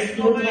 начать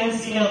новое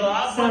дело,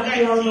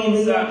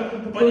 обогатиться,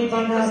 полететь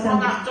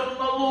космонавтом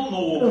на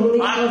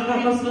Луну,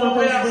 открыть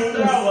новые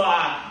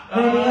острова,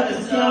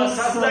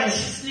 создать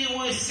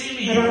счастливую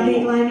семью,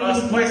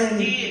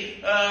 спасти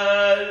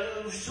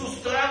всю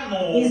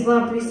страну.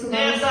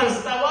 Это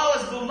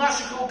оставалось бы в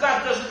наших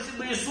руках, даже если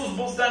бы Иисус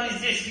был с нами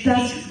здесь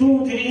физически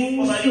 3,5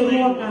 года.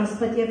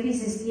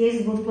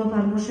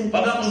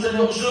 Потому что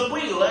это уже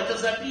было, это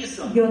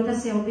записано.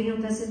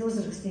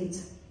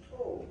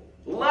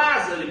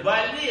 Лазарь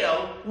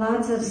болел,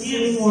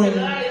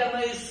 невзирая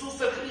на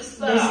Иисуса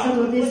Христа.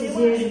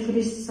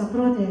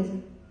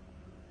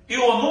 И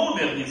он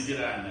умер,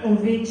 невзирая на это.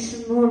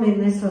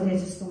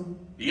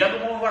 И я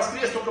думаю, он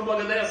воскрес только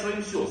благодаря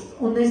своим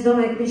сестрам.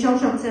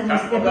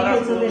 Как много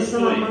раз было в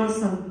истории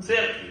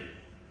церкви,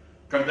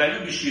 когда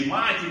любящие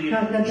матери,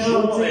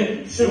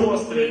 жены,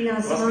 сестры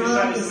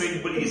воскрешали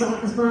своих близких.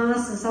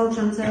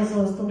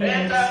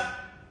 Это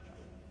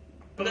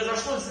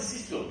произошло из-за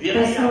сестер,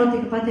 вероятно.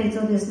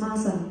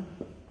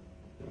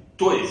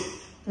 То есть,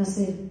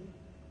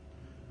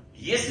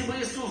 если бы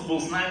Иисус был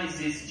с нами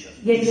здесь сейчас,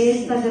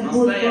 Иисус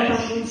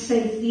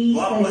настоящий,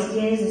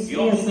 воплоти, и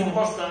он был не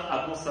просто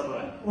одно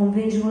собрание,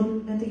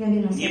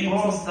 не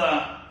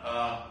просто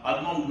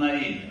одно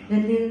мгновение,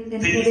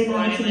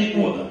 3,5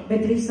 года,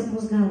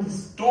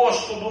 то,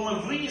 что бы мы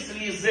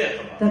вынесли из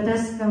этого, это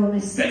все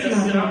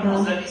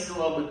равно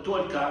зависело бы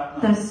только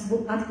от нас.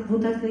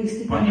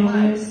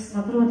 Понимаете?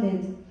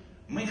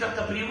 Мы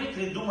как-то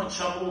привыкли думать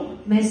шаблоны.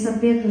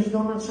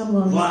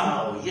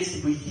 Вау,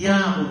 если бы я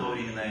был во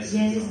времена Иисуса.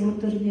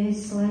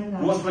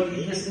 Господи,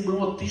 если бы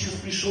вот ты сейчас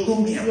пришел с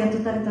неба,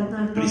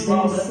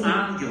 прислал бы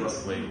ангела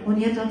своего,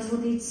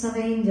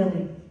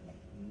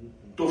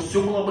 то все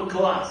было бы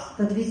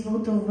классно.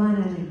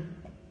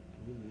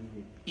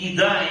 И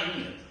да, и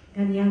нет.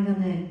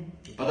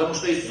 Потому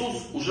что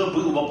Иисус уже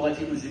был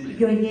воплоти на земле.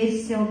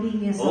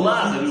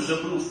 Лазарь уже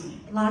был с ним.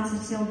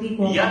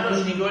 Я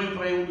даже не говорю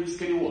про Иуду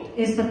Искариота.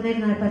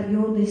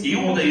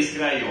 Иуда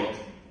Искариот.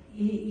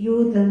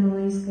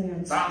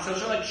 Там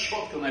совершенно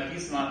четко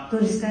написано,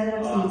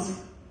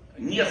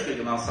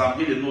 несколько на самом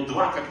деле, но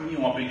два как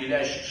минимум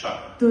определяющих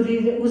шага.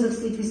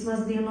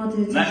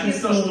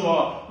 Написано,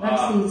 что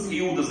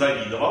Иуда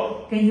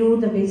завидовал.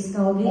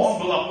 Он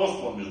был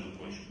апостолом, между прочим.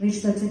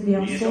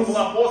 Если он был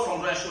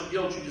апостолом, значит, он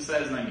делал чудеса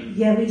и знамения.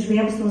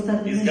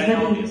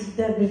 Изгонял бес.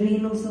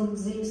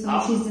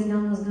 А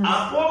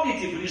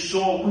помните,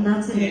 пришел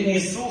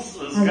Иисус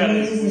с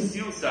горы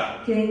спустился,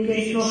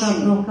 видит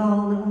шум,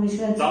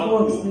 толпу,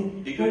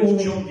 и говорит, в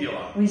чем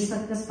дело?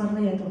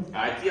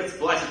 А отец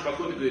плачет,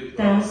 подходит и говорит,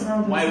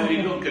 моего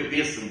ребенка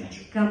бесы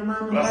мучат.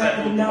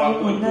 Бросает его в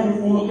огонь, в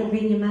воду.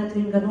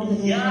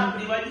 Я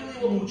приводил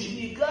его к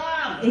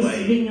ученикам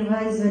твоим.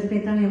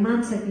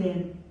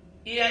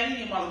 И они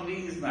не могли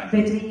не знать.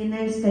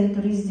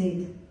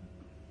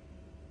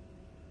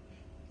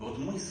 Вот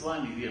мы с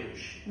вами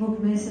верующие.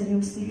 Многие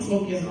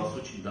из вас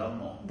очень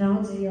давно.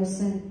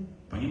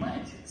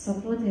 Понимаете?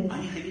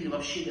 Они ходили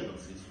вообще рядом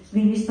с Иисусом.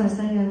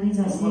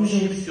 Он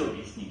вообще все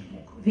объяснить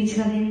мог. Но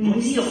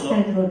не было,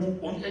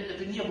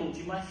 это не был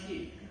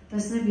Тимофей. Вы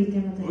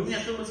меня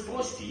что-то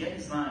спросите, я не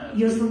знаю.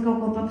 Был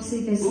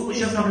бы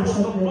сейчас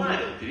апостол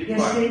Павел перед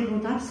вами.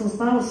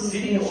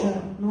 Серьезно.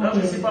 Даже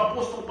если бы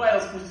апостол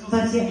Павел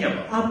спустился с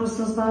неба.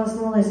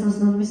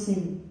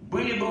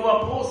 Были бы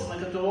вопросы, на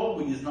которые он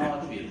бы не знал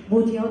ответа.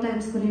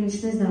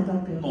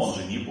 Но он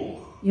же не Бог.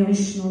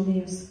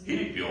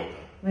 Или Петр.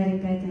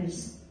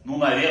 Ну,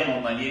 наверное,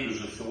 он на небе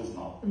уже все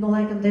узнал.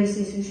 Может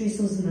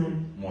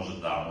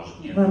да,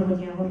 может нет.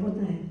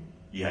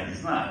 Я не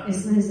знаю.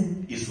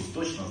 Иисус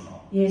точно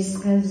знал.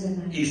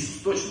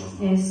 Иисус точно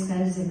знал.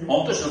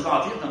 Он точно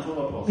знал ответ на твой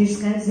вопрос. Ты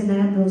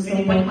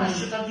не понимаешь,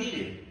 что это в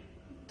вере.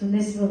 Он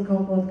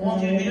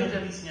тебе берет и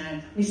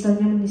объясняет.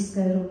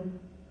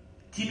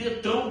 Тебе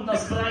трудно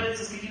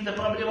справиться с какими-то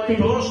проблемами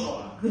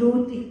прошлого.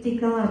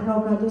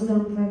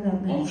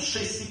 Он в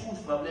 6 секунд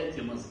вправляет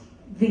тебе мозги.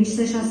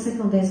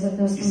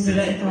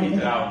 Исцеляет твои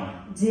травмы.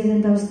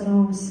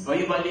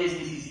 Твои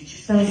болезни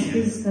физические.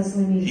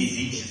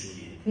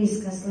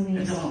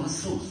 Это был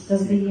Иисус.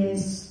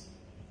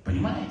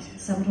 Понимаете?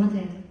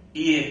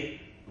 И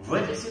в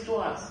этой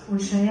ситуации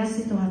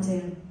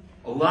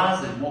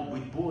Лазарь мог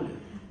быть болен.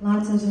 Мы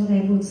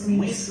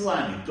с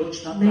вами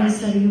точно так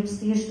же.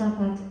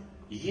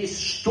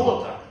 Есть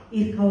что-то,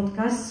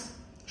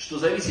 что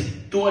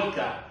зависит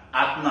только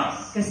от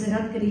нас.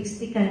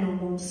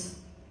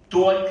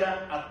 Только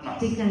от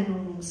нас.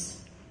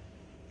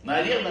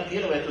 Наверное,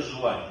 первое это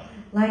желание.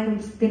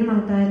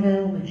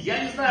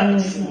 Я не знаю,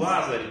 почему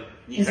Лазарь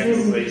не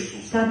ходил за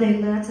Иисусом.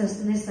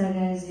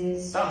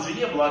 Там же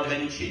не было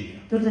ограничения.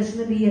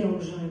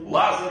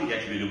 Лазарь, я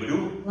тебя люблю,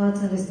 но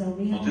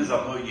ты за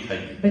мной не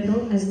ходи.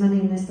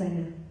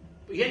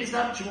 Я не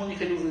знаю, почему он не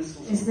ходил за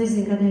Иисусом.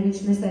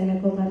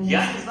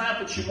 Я не знаю,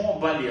 почему он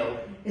болел.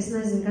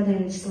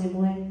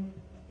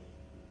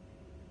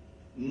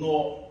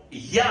 Но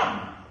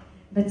явно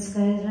в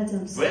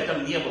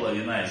этом не было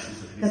вина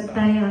Иисуса Христа.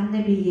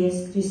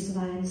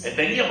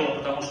 Это не было,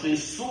 потому что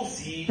Иисус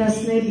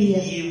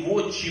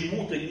его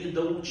чему-то не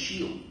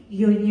доучил,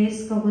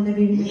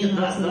 не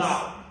додал,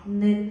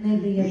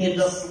 не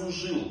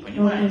дослужил,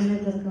 понимаете?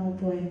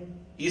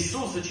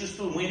 Иисус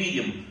зачастую, мы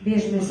видим,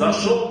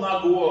 зашел на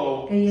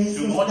гору,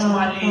 всю ночь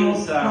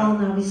молился,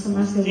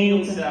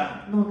 спустился,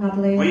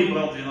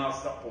 выбрал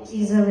 12 апостолов.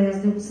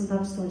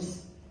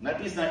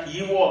 Написано,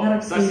 его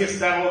со всех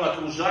сторон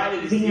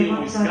окружали, везде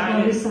его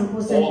искали,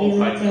 он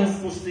уходил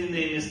в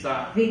пустынные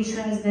места и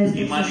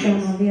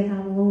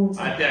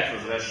молился. Опять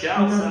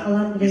возвращался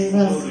и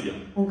служил людям.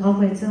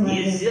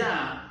 Нельзя,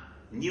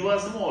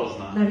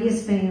 невозможно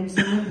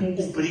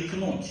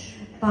упрекнуть.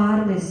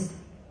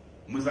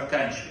 Мы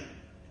заканчиваем.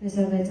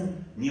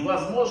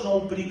 Невозможно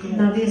упрекнуть.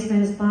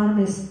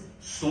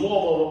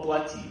 Слово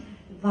воплоти.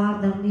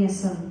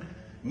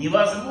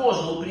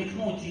 Невозможно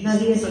упрекнуть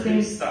Иисуса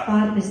Христа,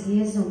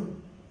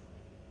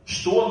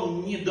 что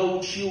Он не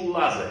доучил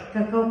Лазаря.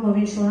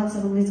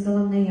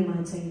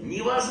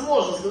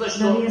 Невозможно сказать,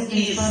 что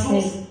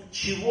Иисус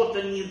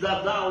чего-то не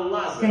додал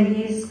Лазарю.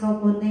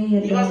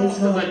 Невозможно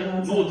сказать,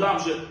 ну там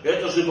же,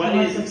 это же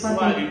болезнь к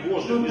славе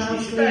Божией. Вы же не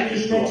считаете,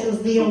 что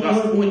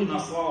Господь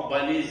наслал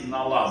болезнь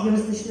на Лазаря.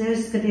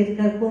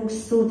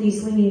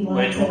 Ну,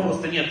 этого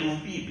просто нету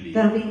в Библии.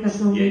 Я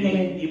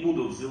не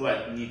буду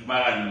взывать ни к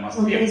моральным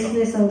аспектам.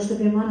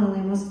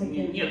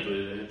 Нету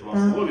этого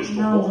слова,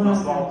 что Бог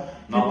наслал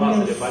на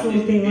Лазаря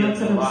болезнь,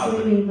 бедный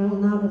Лазарь.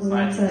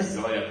 Знаете, как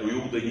говорят, у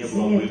Иуды не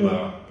было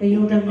выбора.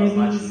 Он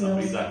предназначен на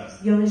предательство.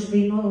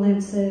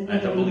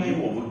 Это был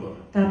его выбор.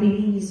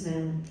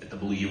 Это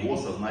был его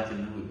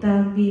сознательный выбор.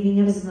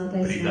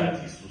 Предать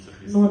Иисуса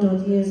Христа.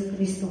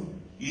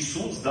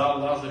 Иисус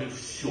дал Лазарю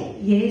все.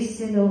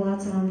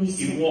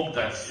 И мог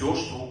дать все,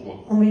 что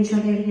угодно.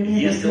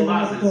 Если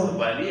Лазарь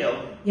заболел,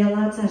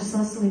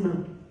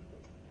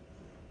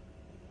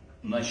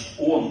 значит,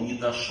 он не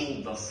дошел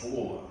до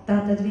слова. Я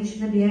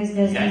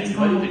не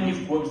говорю это ни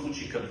в коем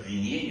случае к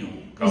обвинению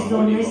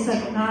кого-либо в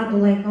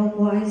чем-либо.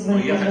 Но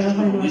я хочу,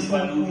 чтобы мы с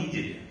вами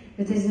увидели.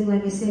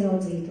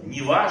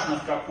 Неважно,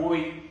 в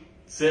какой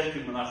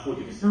церкви мы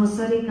находимся.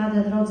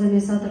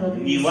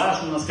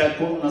 Неважно, на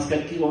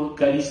скольких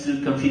количестве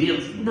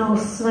конференций мы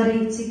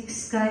находимся.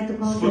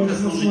 Сколько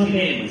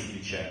служителей мы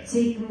встречаем.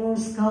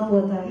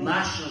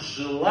 Наше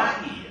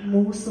желание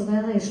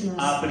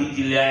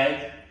определяет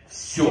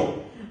все.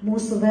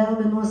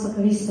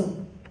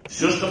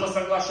 Все, что мы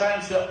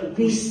соглашаемся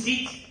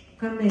упустить,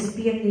 мы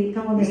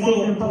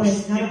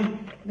упустим.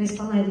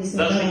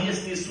 Даже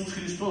если Иисус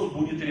Христос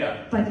будет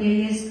рядом.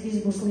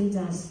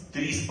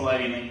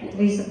 3,5 года.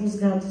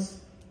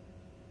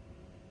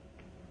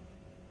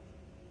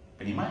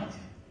 Понимаете?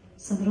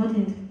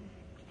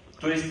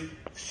 То есть,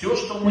 все,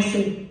 что мы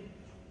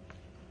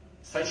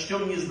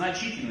сочтем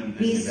незначительным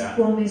для себя,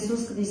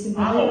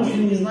 оно будет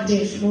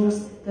незначительным.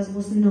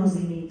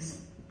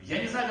 Я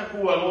не знаю,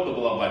 какого рода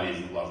была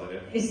болезнь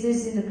Лазаря.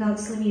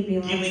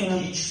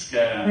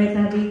 Генетическая,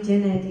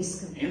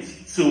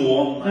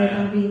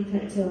 инфекционная.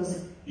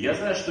 Я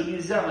знаю, что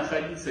нельзя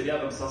находиться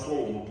рядом со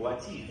словом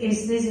воплоти и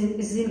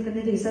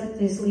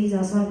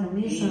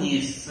не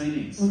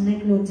исцелиться.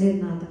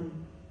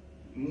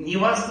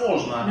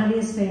 Невозможно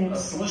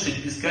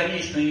слышать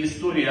бесконечные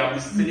истории об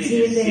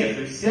исцелении всех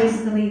и вся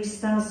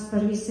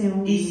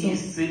и не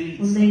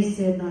исцелиться.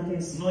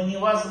 Но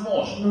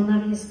невозможно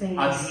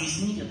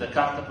объяснить это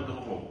как-то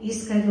по-другому.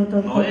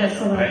 Но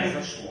это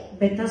произошло.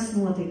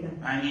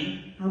 Аминь.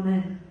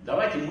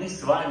 Давайте мы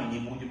с вами не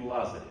будем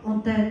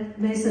Лазарем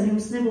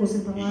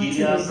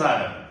или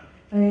Лазарем.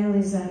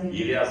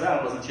 И Лазарь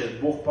обозначает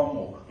 «Бог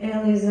помог».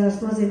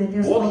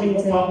 Бог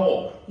ему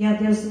помог.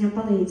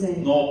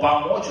 Но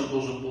помочь он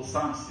должен был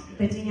сам себе.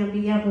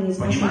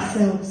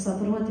 Понимаете?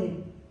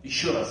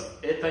 Еще раз,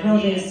 это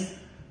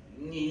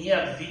не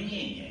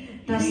обвинение.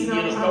 И не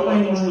разговор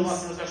о том, что у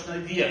нас достаточно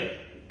веры.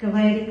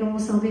 Я думаю,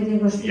 что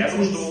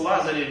у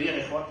Лазаря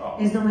веры хватало.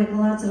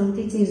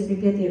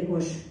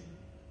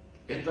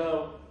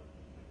 Это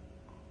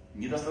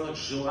недостаток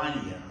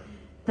желания,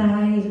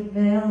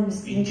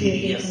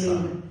 интереса,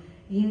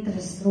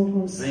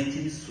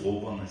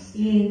 заинтересованности.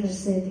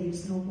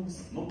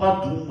 Ну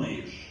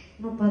подумаешь.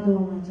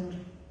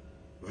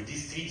 В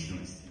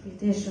действительности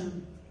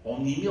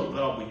он не имел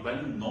права быть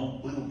больным, но он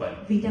был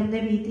больным. И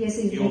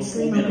он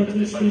умер от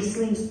этой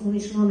болезни. Мы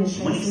с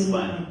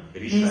вами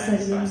решаем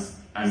сами.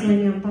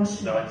 Аминь.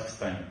 Давайте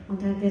встанем.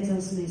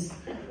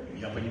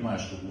 Я понимаю,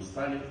 что вы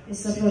устали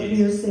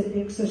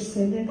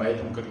сидеть.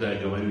 Поэтому, когда я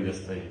говорю, я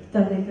стою.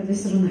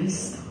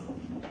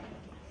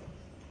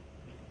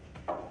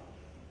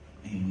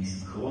 И мы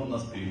синхронно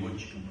с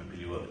переводчиком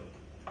попели.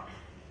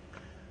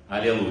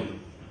 Аллилуйя.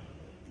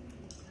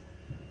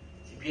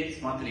 Теперь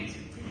смотрите.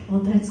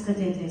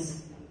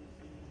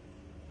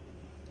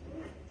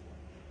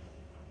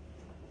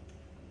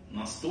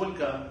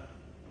 Настолько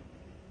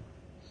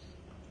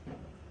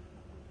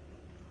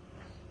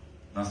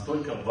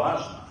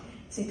важно,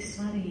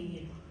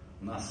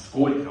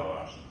 насколько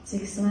важно,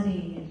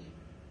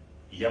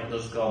 я бы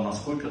даже сказал,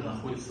 насколько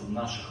находится в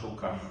наших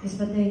руках.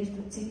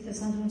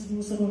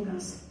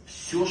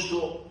 Все,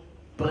 что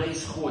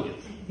происходит,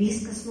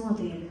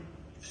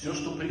 все,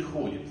 что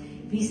приходит,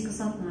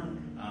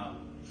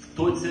 в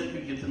той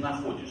церкви, где ты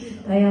находишься.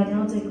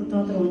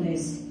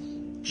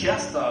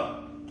 Часто,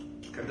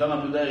 когда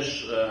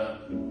наблюдаешь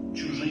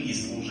чужие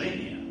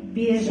служения,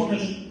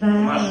 смотришь, в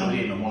наше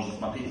время можно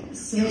смотреть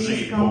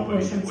чужие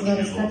проповеди,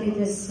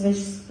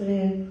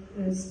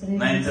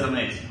 на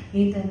интернете,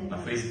 на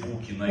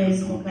Фейсбуке, на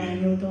Ютубе,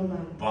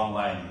 в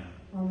онлайне.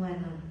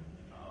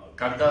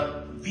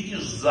 Когда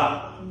видишь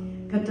зал,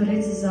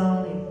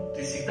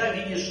 ты всегда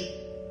видишь,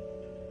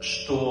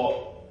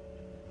 что,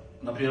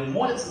 например,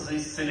 молятся за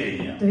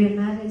исцеление.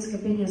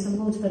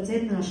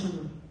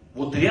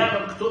 Вот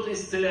рядом кто-то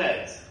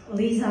исцеляется.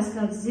 И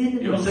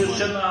он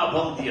совершенно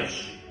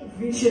обалдевший.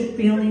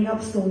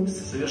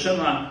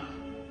 Совершенно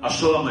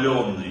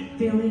ошеломленный.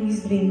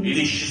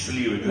 Или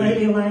счастливый.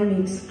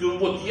 Говорит,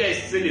 вот я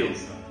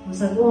исцелился.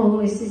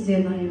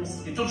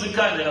 И тут же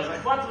камера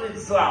захватывает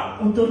зал.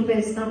 А там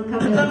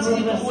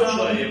сидит другой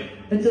человек.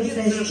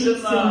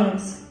 Совершенно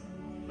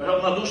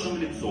равнодушным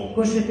лицом.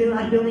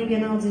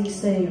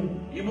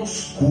 Ему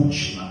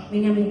скучно.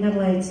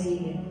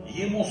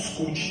 Ему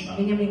скучно.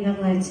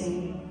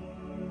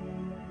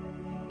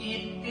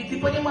 И ты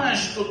понимаешь,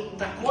 что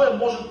такое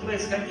может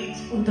происходить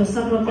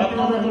в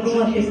одном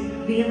служении.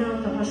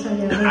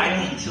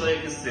 Один человек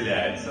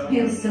исцеляется,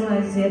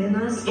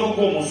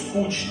 другому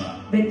скучно.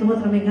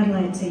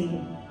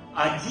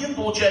 Один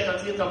получает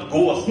ответ от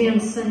Господа,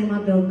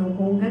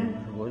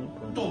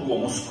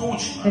 другому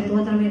скучно.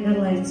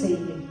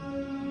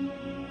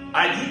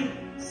 Один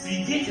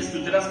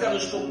свидетельствует и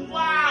рассказывает, что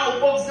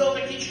 «Вау, Бог сделал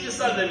такие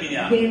чудеса для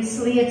меня».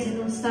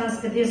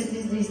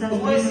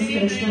 Другой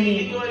сидит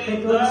и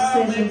говорит «Да,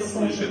 мы это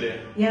слышали».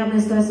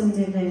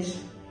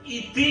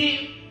 И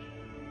ты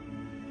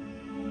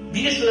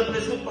видишь, что это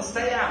происходит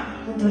постоянно.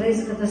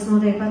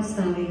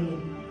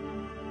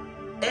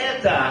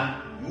 Это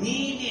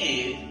не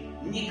имеет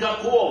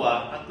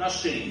никакого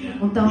отношения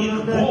ни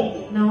к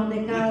Богу,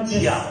 ни к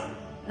дьяволу.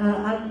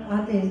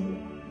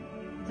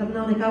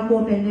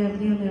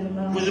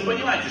 Вы же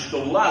понимаете,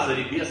 что в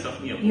Лазаре бесов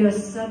не было.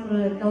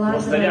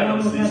 Просто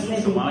рядом с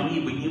Иисусом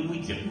они бы не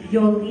вытерпели.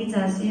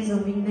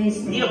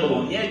 Не был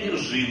он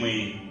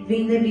неодержимый.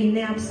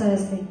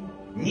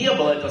 Не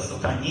было это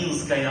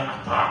сатанинская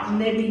атака.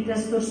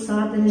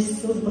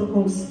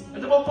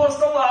 Это был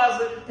просто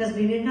Лазарь,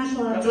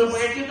 который по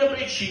каким-то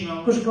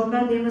причинам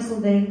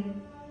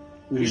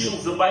решил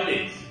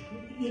заболеть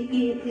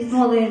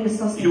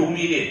и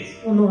умереть.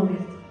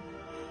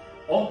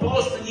 Он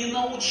просто не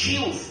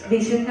научился.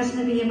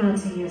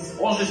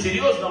 Он же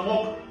серьезно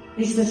мог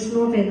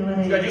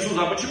сказать: Иисус,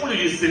 а почему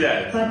люди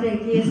исцеляются? А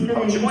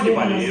почему они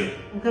болеют?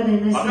 А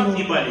как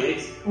не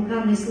болеть?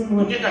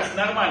 Мне кажется,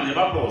 нормальный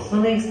вопрос.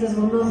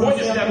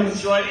 Ходишь рядом с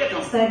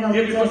человеком,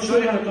 тебе тот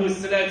человек, который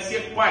исцеляет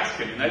всех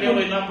пачками, налево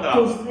и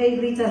направо. К ним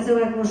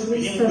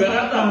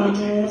города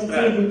очень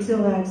устраивают.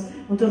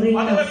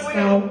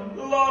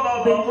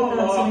 А ты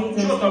такой,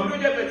 что там,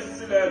 люди опять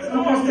исцеляются,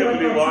 ну можете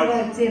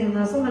плевать.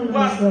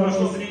 Вас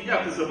прошло 3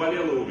 дня, ты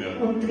заболел и умер.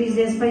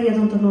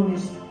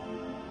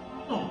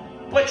 Ну,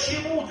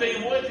 почему-то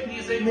его это не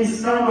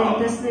заинтересовало. У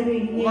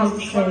нас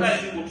не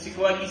хватает его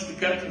психологической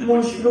картины.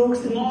 Почему?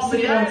 Но он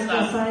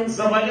реально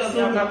заболел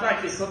не от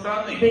атаки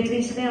сатаны.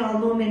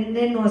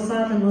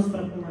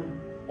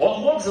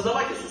 Он мог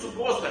задавать Иисусу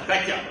просто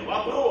хотя бы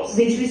вопрос.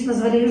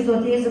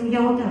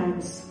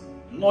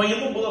 Но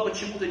ему было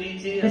почему-то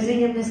неинтересно.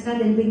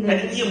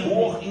 Это не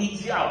Бог и не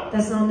дьявол.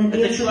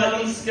 Это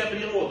человеческая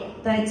природа.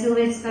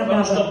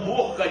 Потому что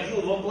Бог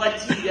ходил во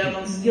плоти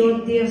рядом с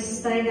ним.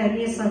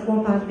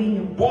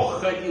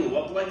 Бог ходил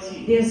во плоти.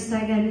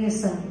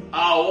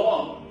 А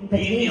он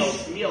имел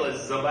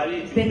смелость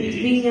заболеть и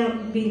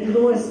умереть.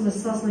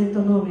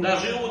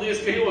 Даже Иуда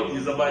Искариот не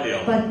заболел.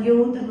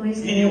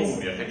 И не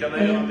умер. Хотя,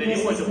 наверное, для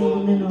него это было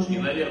бы лучше. И,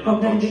 наверное,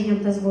 точно.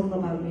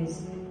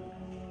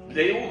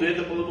 Для Иуды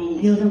это было бы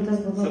лучше.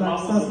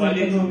 Самому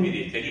заболеть и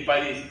умереть, а не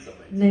повеситься.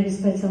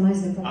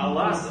 А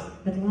Лазарь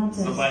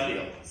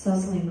заболел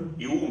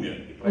и умер.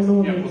 И, прости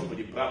меня,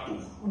 Господи, протух.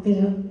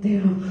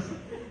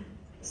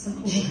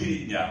 4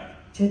 дня.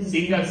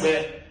 И как бы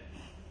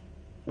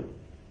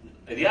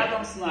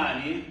рядом с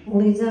нами,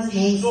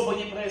 что бы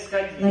ни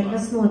происходило,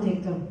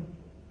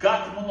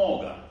 как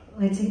много,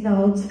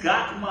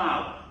 как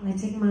мало,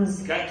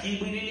 какие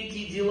бы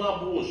великие дела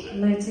Божии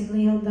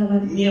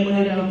не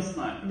были рядом с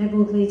нами.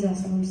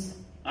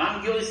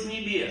 Ангелы с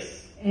небес,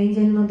 я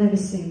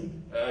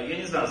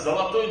не знаю,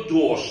 золотой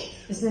дождь,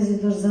 о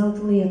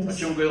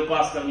чем говорил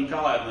пастор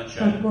Николай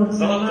вначале.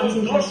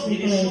 Золотой дождь не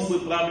решил бы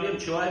проблем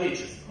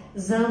человечества.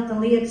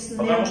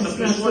 Потому что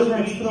пришлось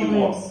беречь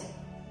его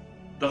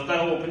до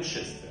второго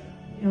пришествия.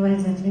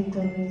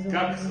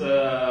 Как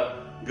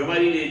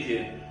говорили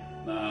эти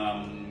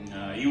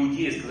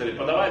иудеи, сказали,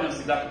 подавай нам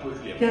всегда такой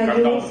хлеб.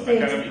 Когда он нас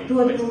накормил.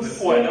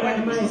 Ой, давай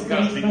мы будем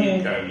каждый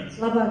день кормить.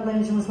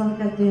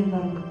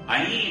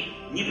 Они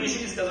не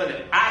пришли и сказали,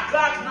 а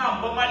как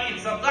нам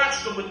помолиться так,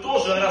 чтобы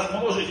тоже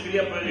размножить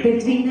хлеб и рыбу?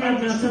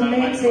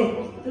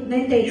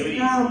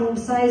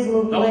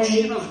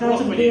 Научи нас,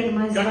 Господи,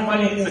 как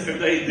молиться,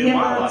 когда еды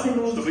мало,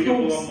 чтобы ее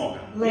было много.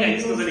 И они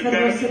сказали,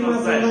 корми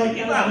нас дальше.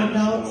 Не надо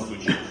ничего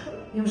случиться.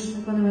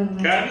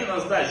 Корми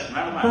нас дальше,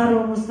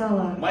 нормально.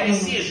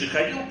 Моисей же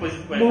ходил по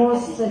пустыне.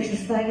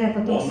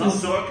 Он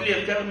нас 40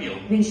 лет кормил.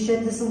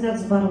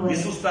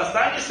 Иисус, ты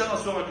останешься на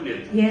 40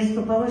 лет?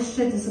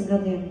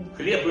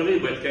 Хлеб и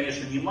рыба, это,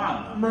 конечно, не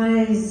манна,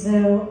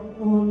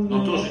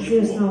 но тоже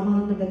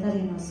неплохо.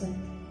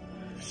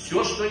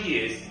 Все, что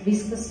есть,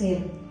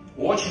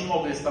 очень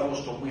много из того,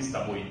 что мы с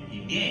тобой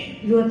имеем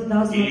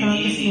или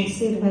не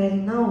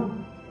имеем,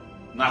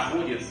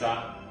 находится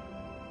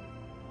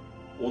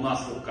у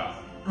нас в руках,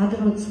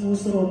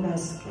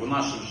 в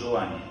наших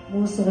желаниях.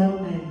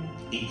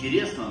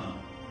 Интересно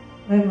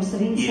нам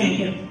или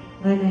нет?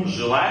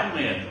 Желаем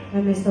мы этого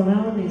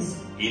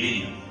или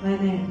нет?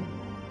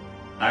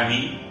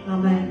 Аминь.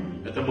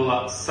 Это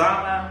была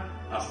самая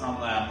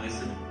основная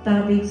мысль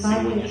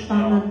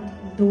сегодняшнего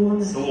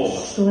слова.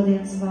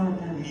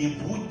 Не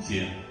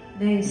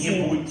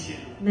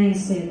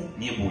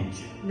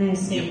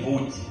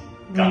будьте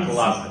как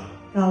Лазарь.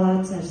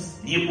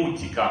 Не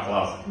будьте как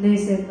Лазарь.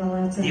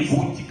 Не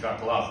будьте как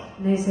Лазарь.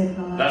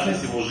 Даже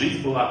если его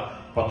жизнь была,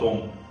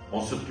 потом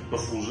он все-таки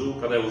послужил,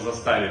 когда его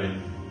заставили.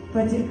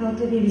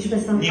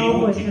 Не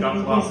будьте как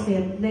Лазарь.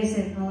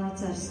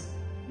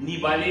 Не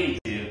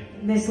болейте.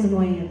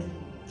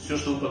 Все,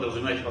 что вы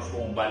подразумеваете под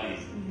словом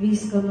болезнь.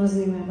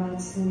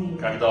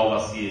 Когда у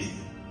вас есть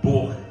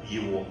Бог,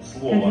 Его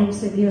Слово,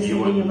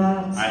 Его...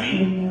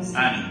 Аминь.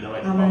 Аминь.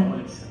 Давайте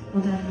помолимся.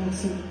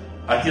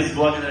 Отец,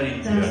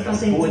 благодарим Тебя,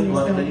 Господь,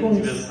 благодарим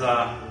Тебя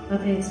за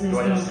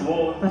Твое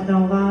Слово.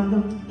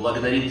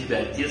 Благодарим Тебя,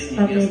 Отец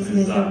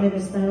Небесный,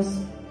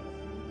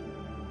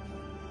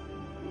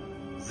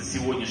 за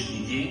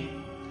сегодняшний день.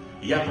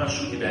 Я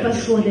прошу Тебя,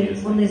 Отец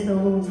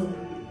Небесный,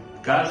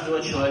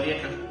 каждого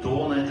человека,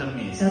 кто на этом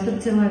месте,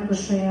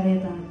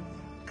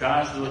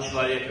 каждого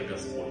человека,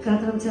 Господь,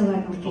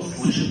 кто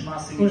слышит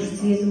нас и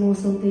видит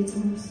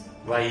нас,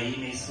 во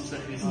имя Иисуса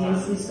Христа,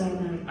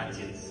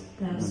 Отец.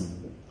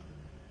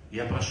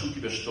 Я прошу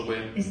Тебя, чтобы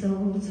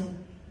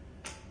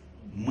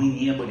мы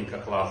не были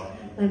как Лазарь.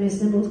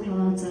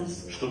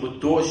 Чтобы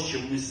то, с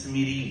чем мы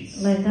смирились,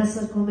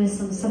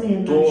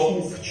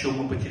 то, в чем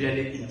мы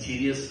потеряли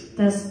интерес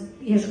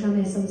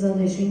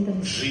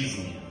в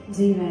жизни,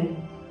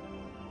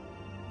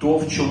 то,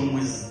 в чем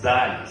мы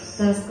сдались,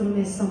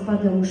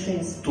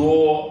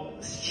 то,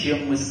 с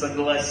чем мы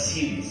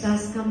согласились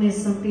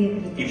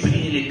и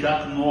приняли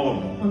как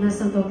норму,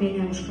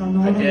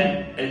 хотя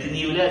это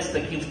не является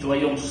таким в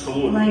Твоем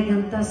Слове.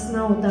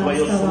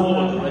 Твое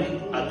Слово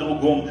говорит о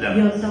другом для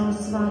нас.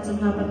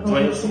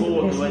 Твое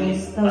Слово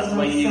говорит о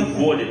Твоей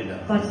воле для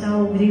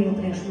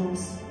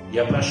нас.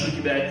 Я прошу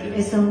Тебя,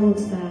 Отец,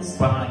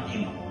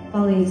 помоги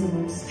нам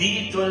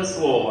видеть Твое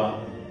Слово,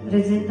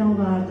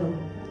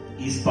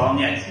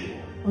 исполнять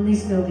его,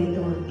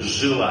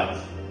 желать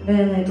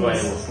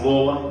Твоего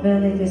Слова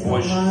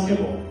больше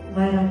всего.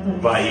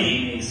 Во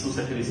имя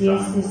Иисуса Христа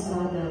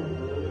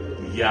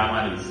я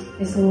молюсь.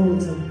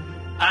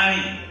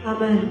 Аминь.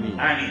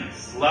 Аминь.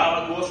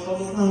 Слава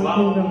Господу,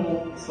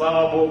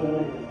 слава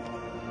Богу.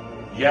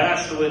 Я рад,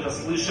 что вы это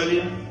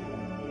слышали,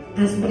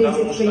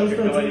 потому что, как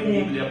говорит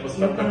Библия,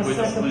 после того, как вы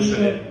это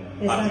слышали,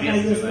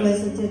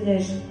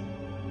 ответственность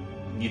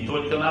не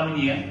только на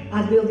мне,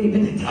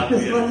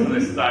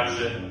 ответственность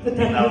также и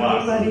на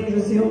вас.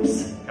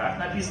 Как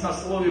написано в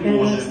Слове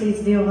Божьем,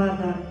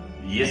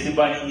 если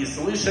бы они не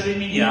слышали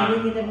меня,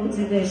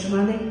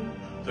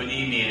 то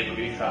не имели бы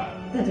греха.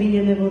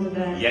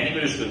 Я не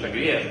говорю, что это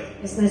грех,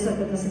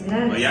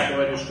 но я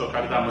говорю, что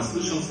когда мы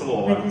слышим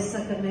Слово,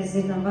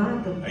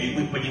 и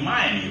мы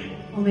понимаем его,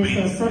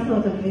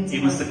 и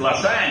мы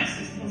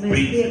соглашаемся с ним, в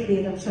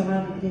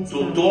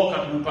принципе, то,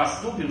 как мы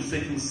поступим с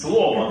этим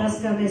Словом,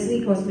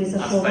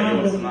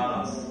 остается на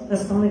нас,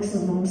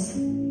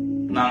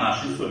 на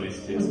нашей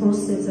совести,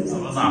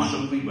 в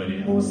нашем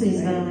выборе,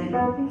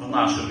 в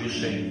нашем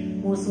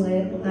решении.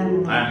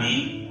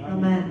 Аминь.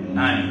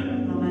 Аминь.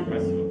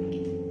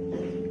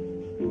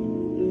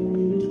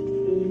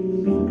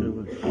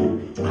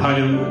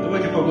 Аллилуйя.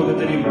 Давайте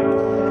поблагодарим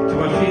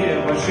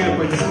Тимофея. Большие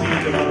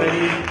аплодисменты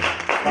подари.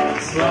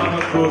 Слава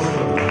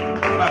Господу.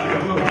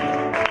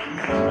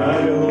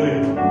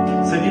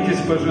 Аллилуйя.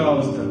 Садитесь,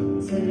 пожалуйста.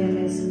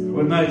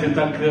 Вы знаете,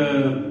 так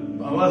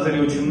о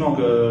Лазаре очень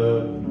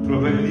много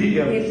проповедей.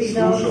 Я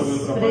слушал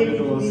и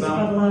проповедовал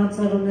сам.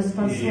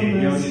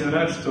 И я очень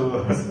рад,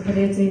 что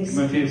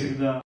Тимофей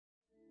всегда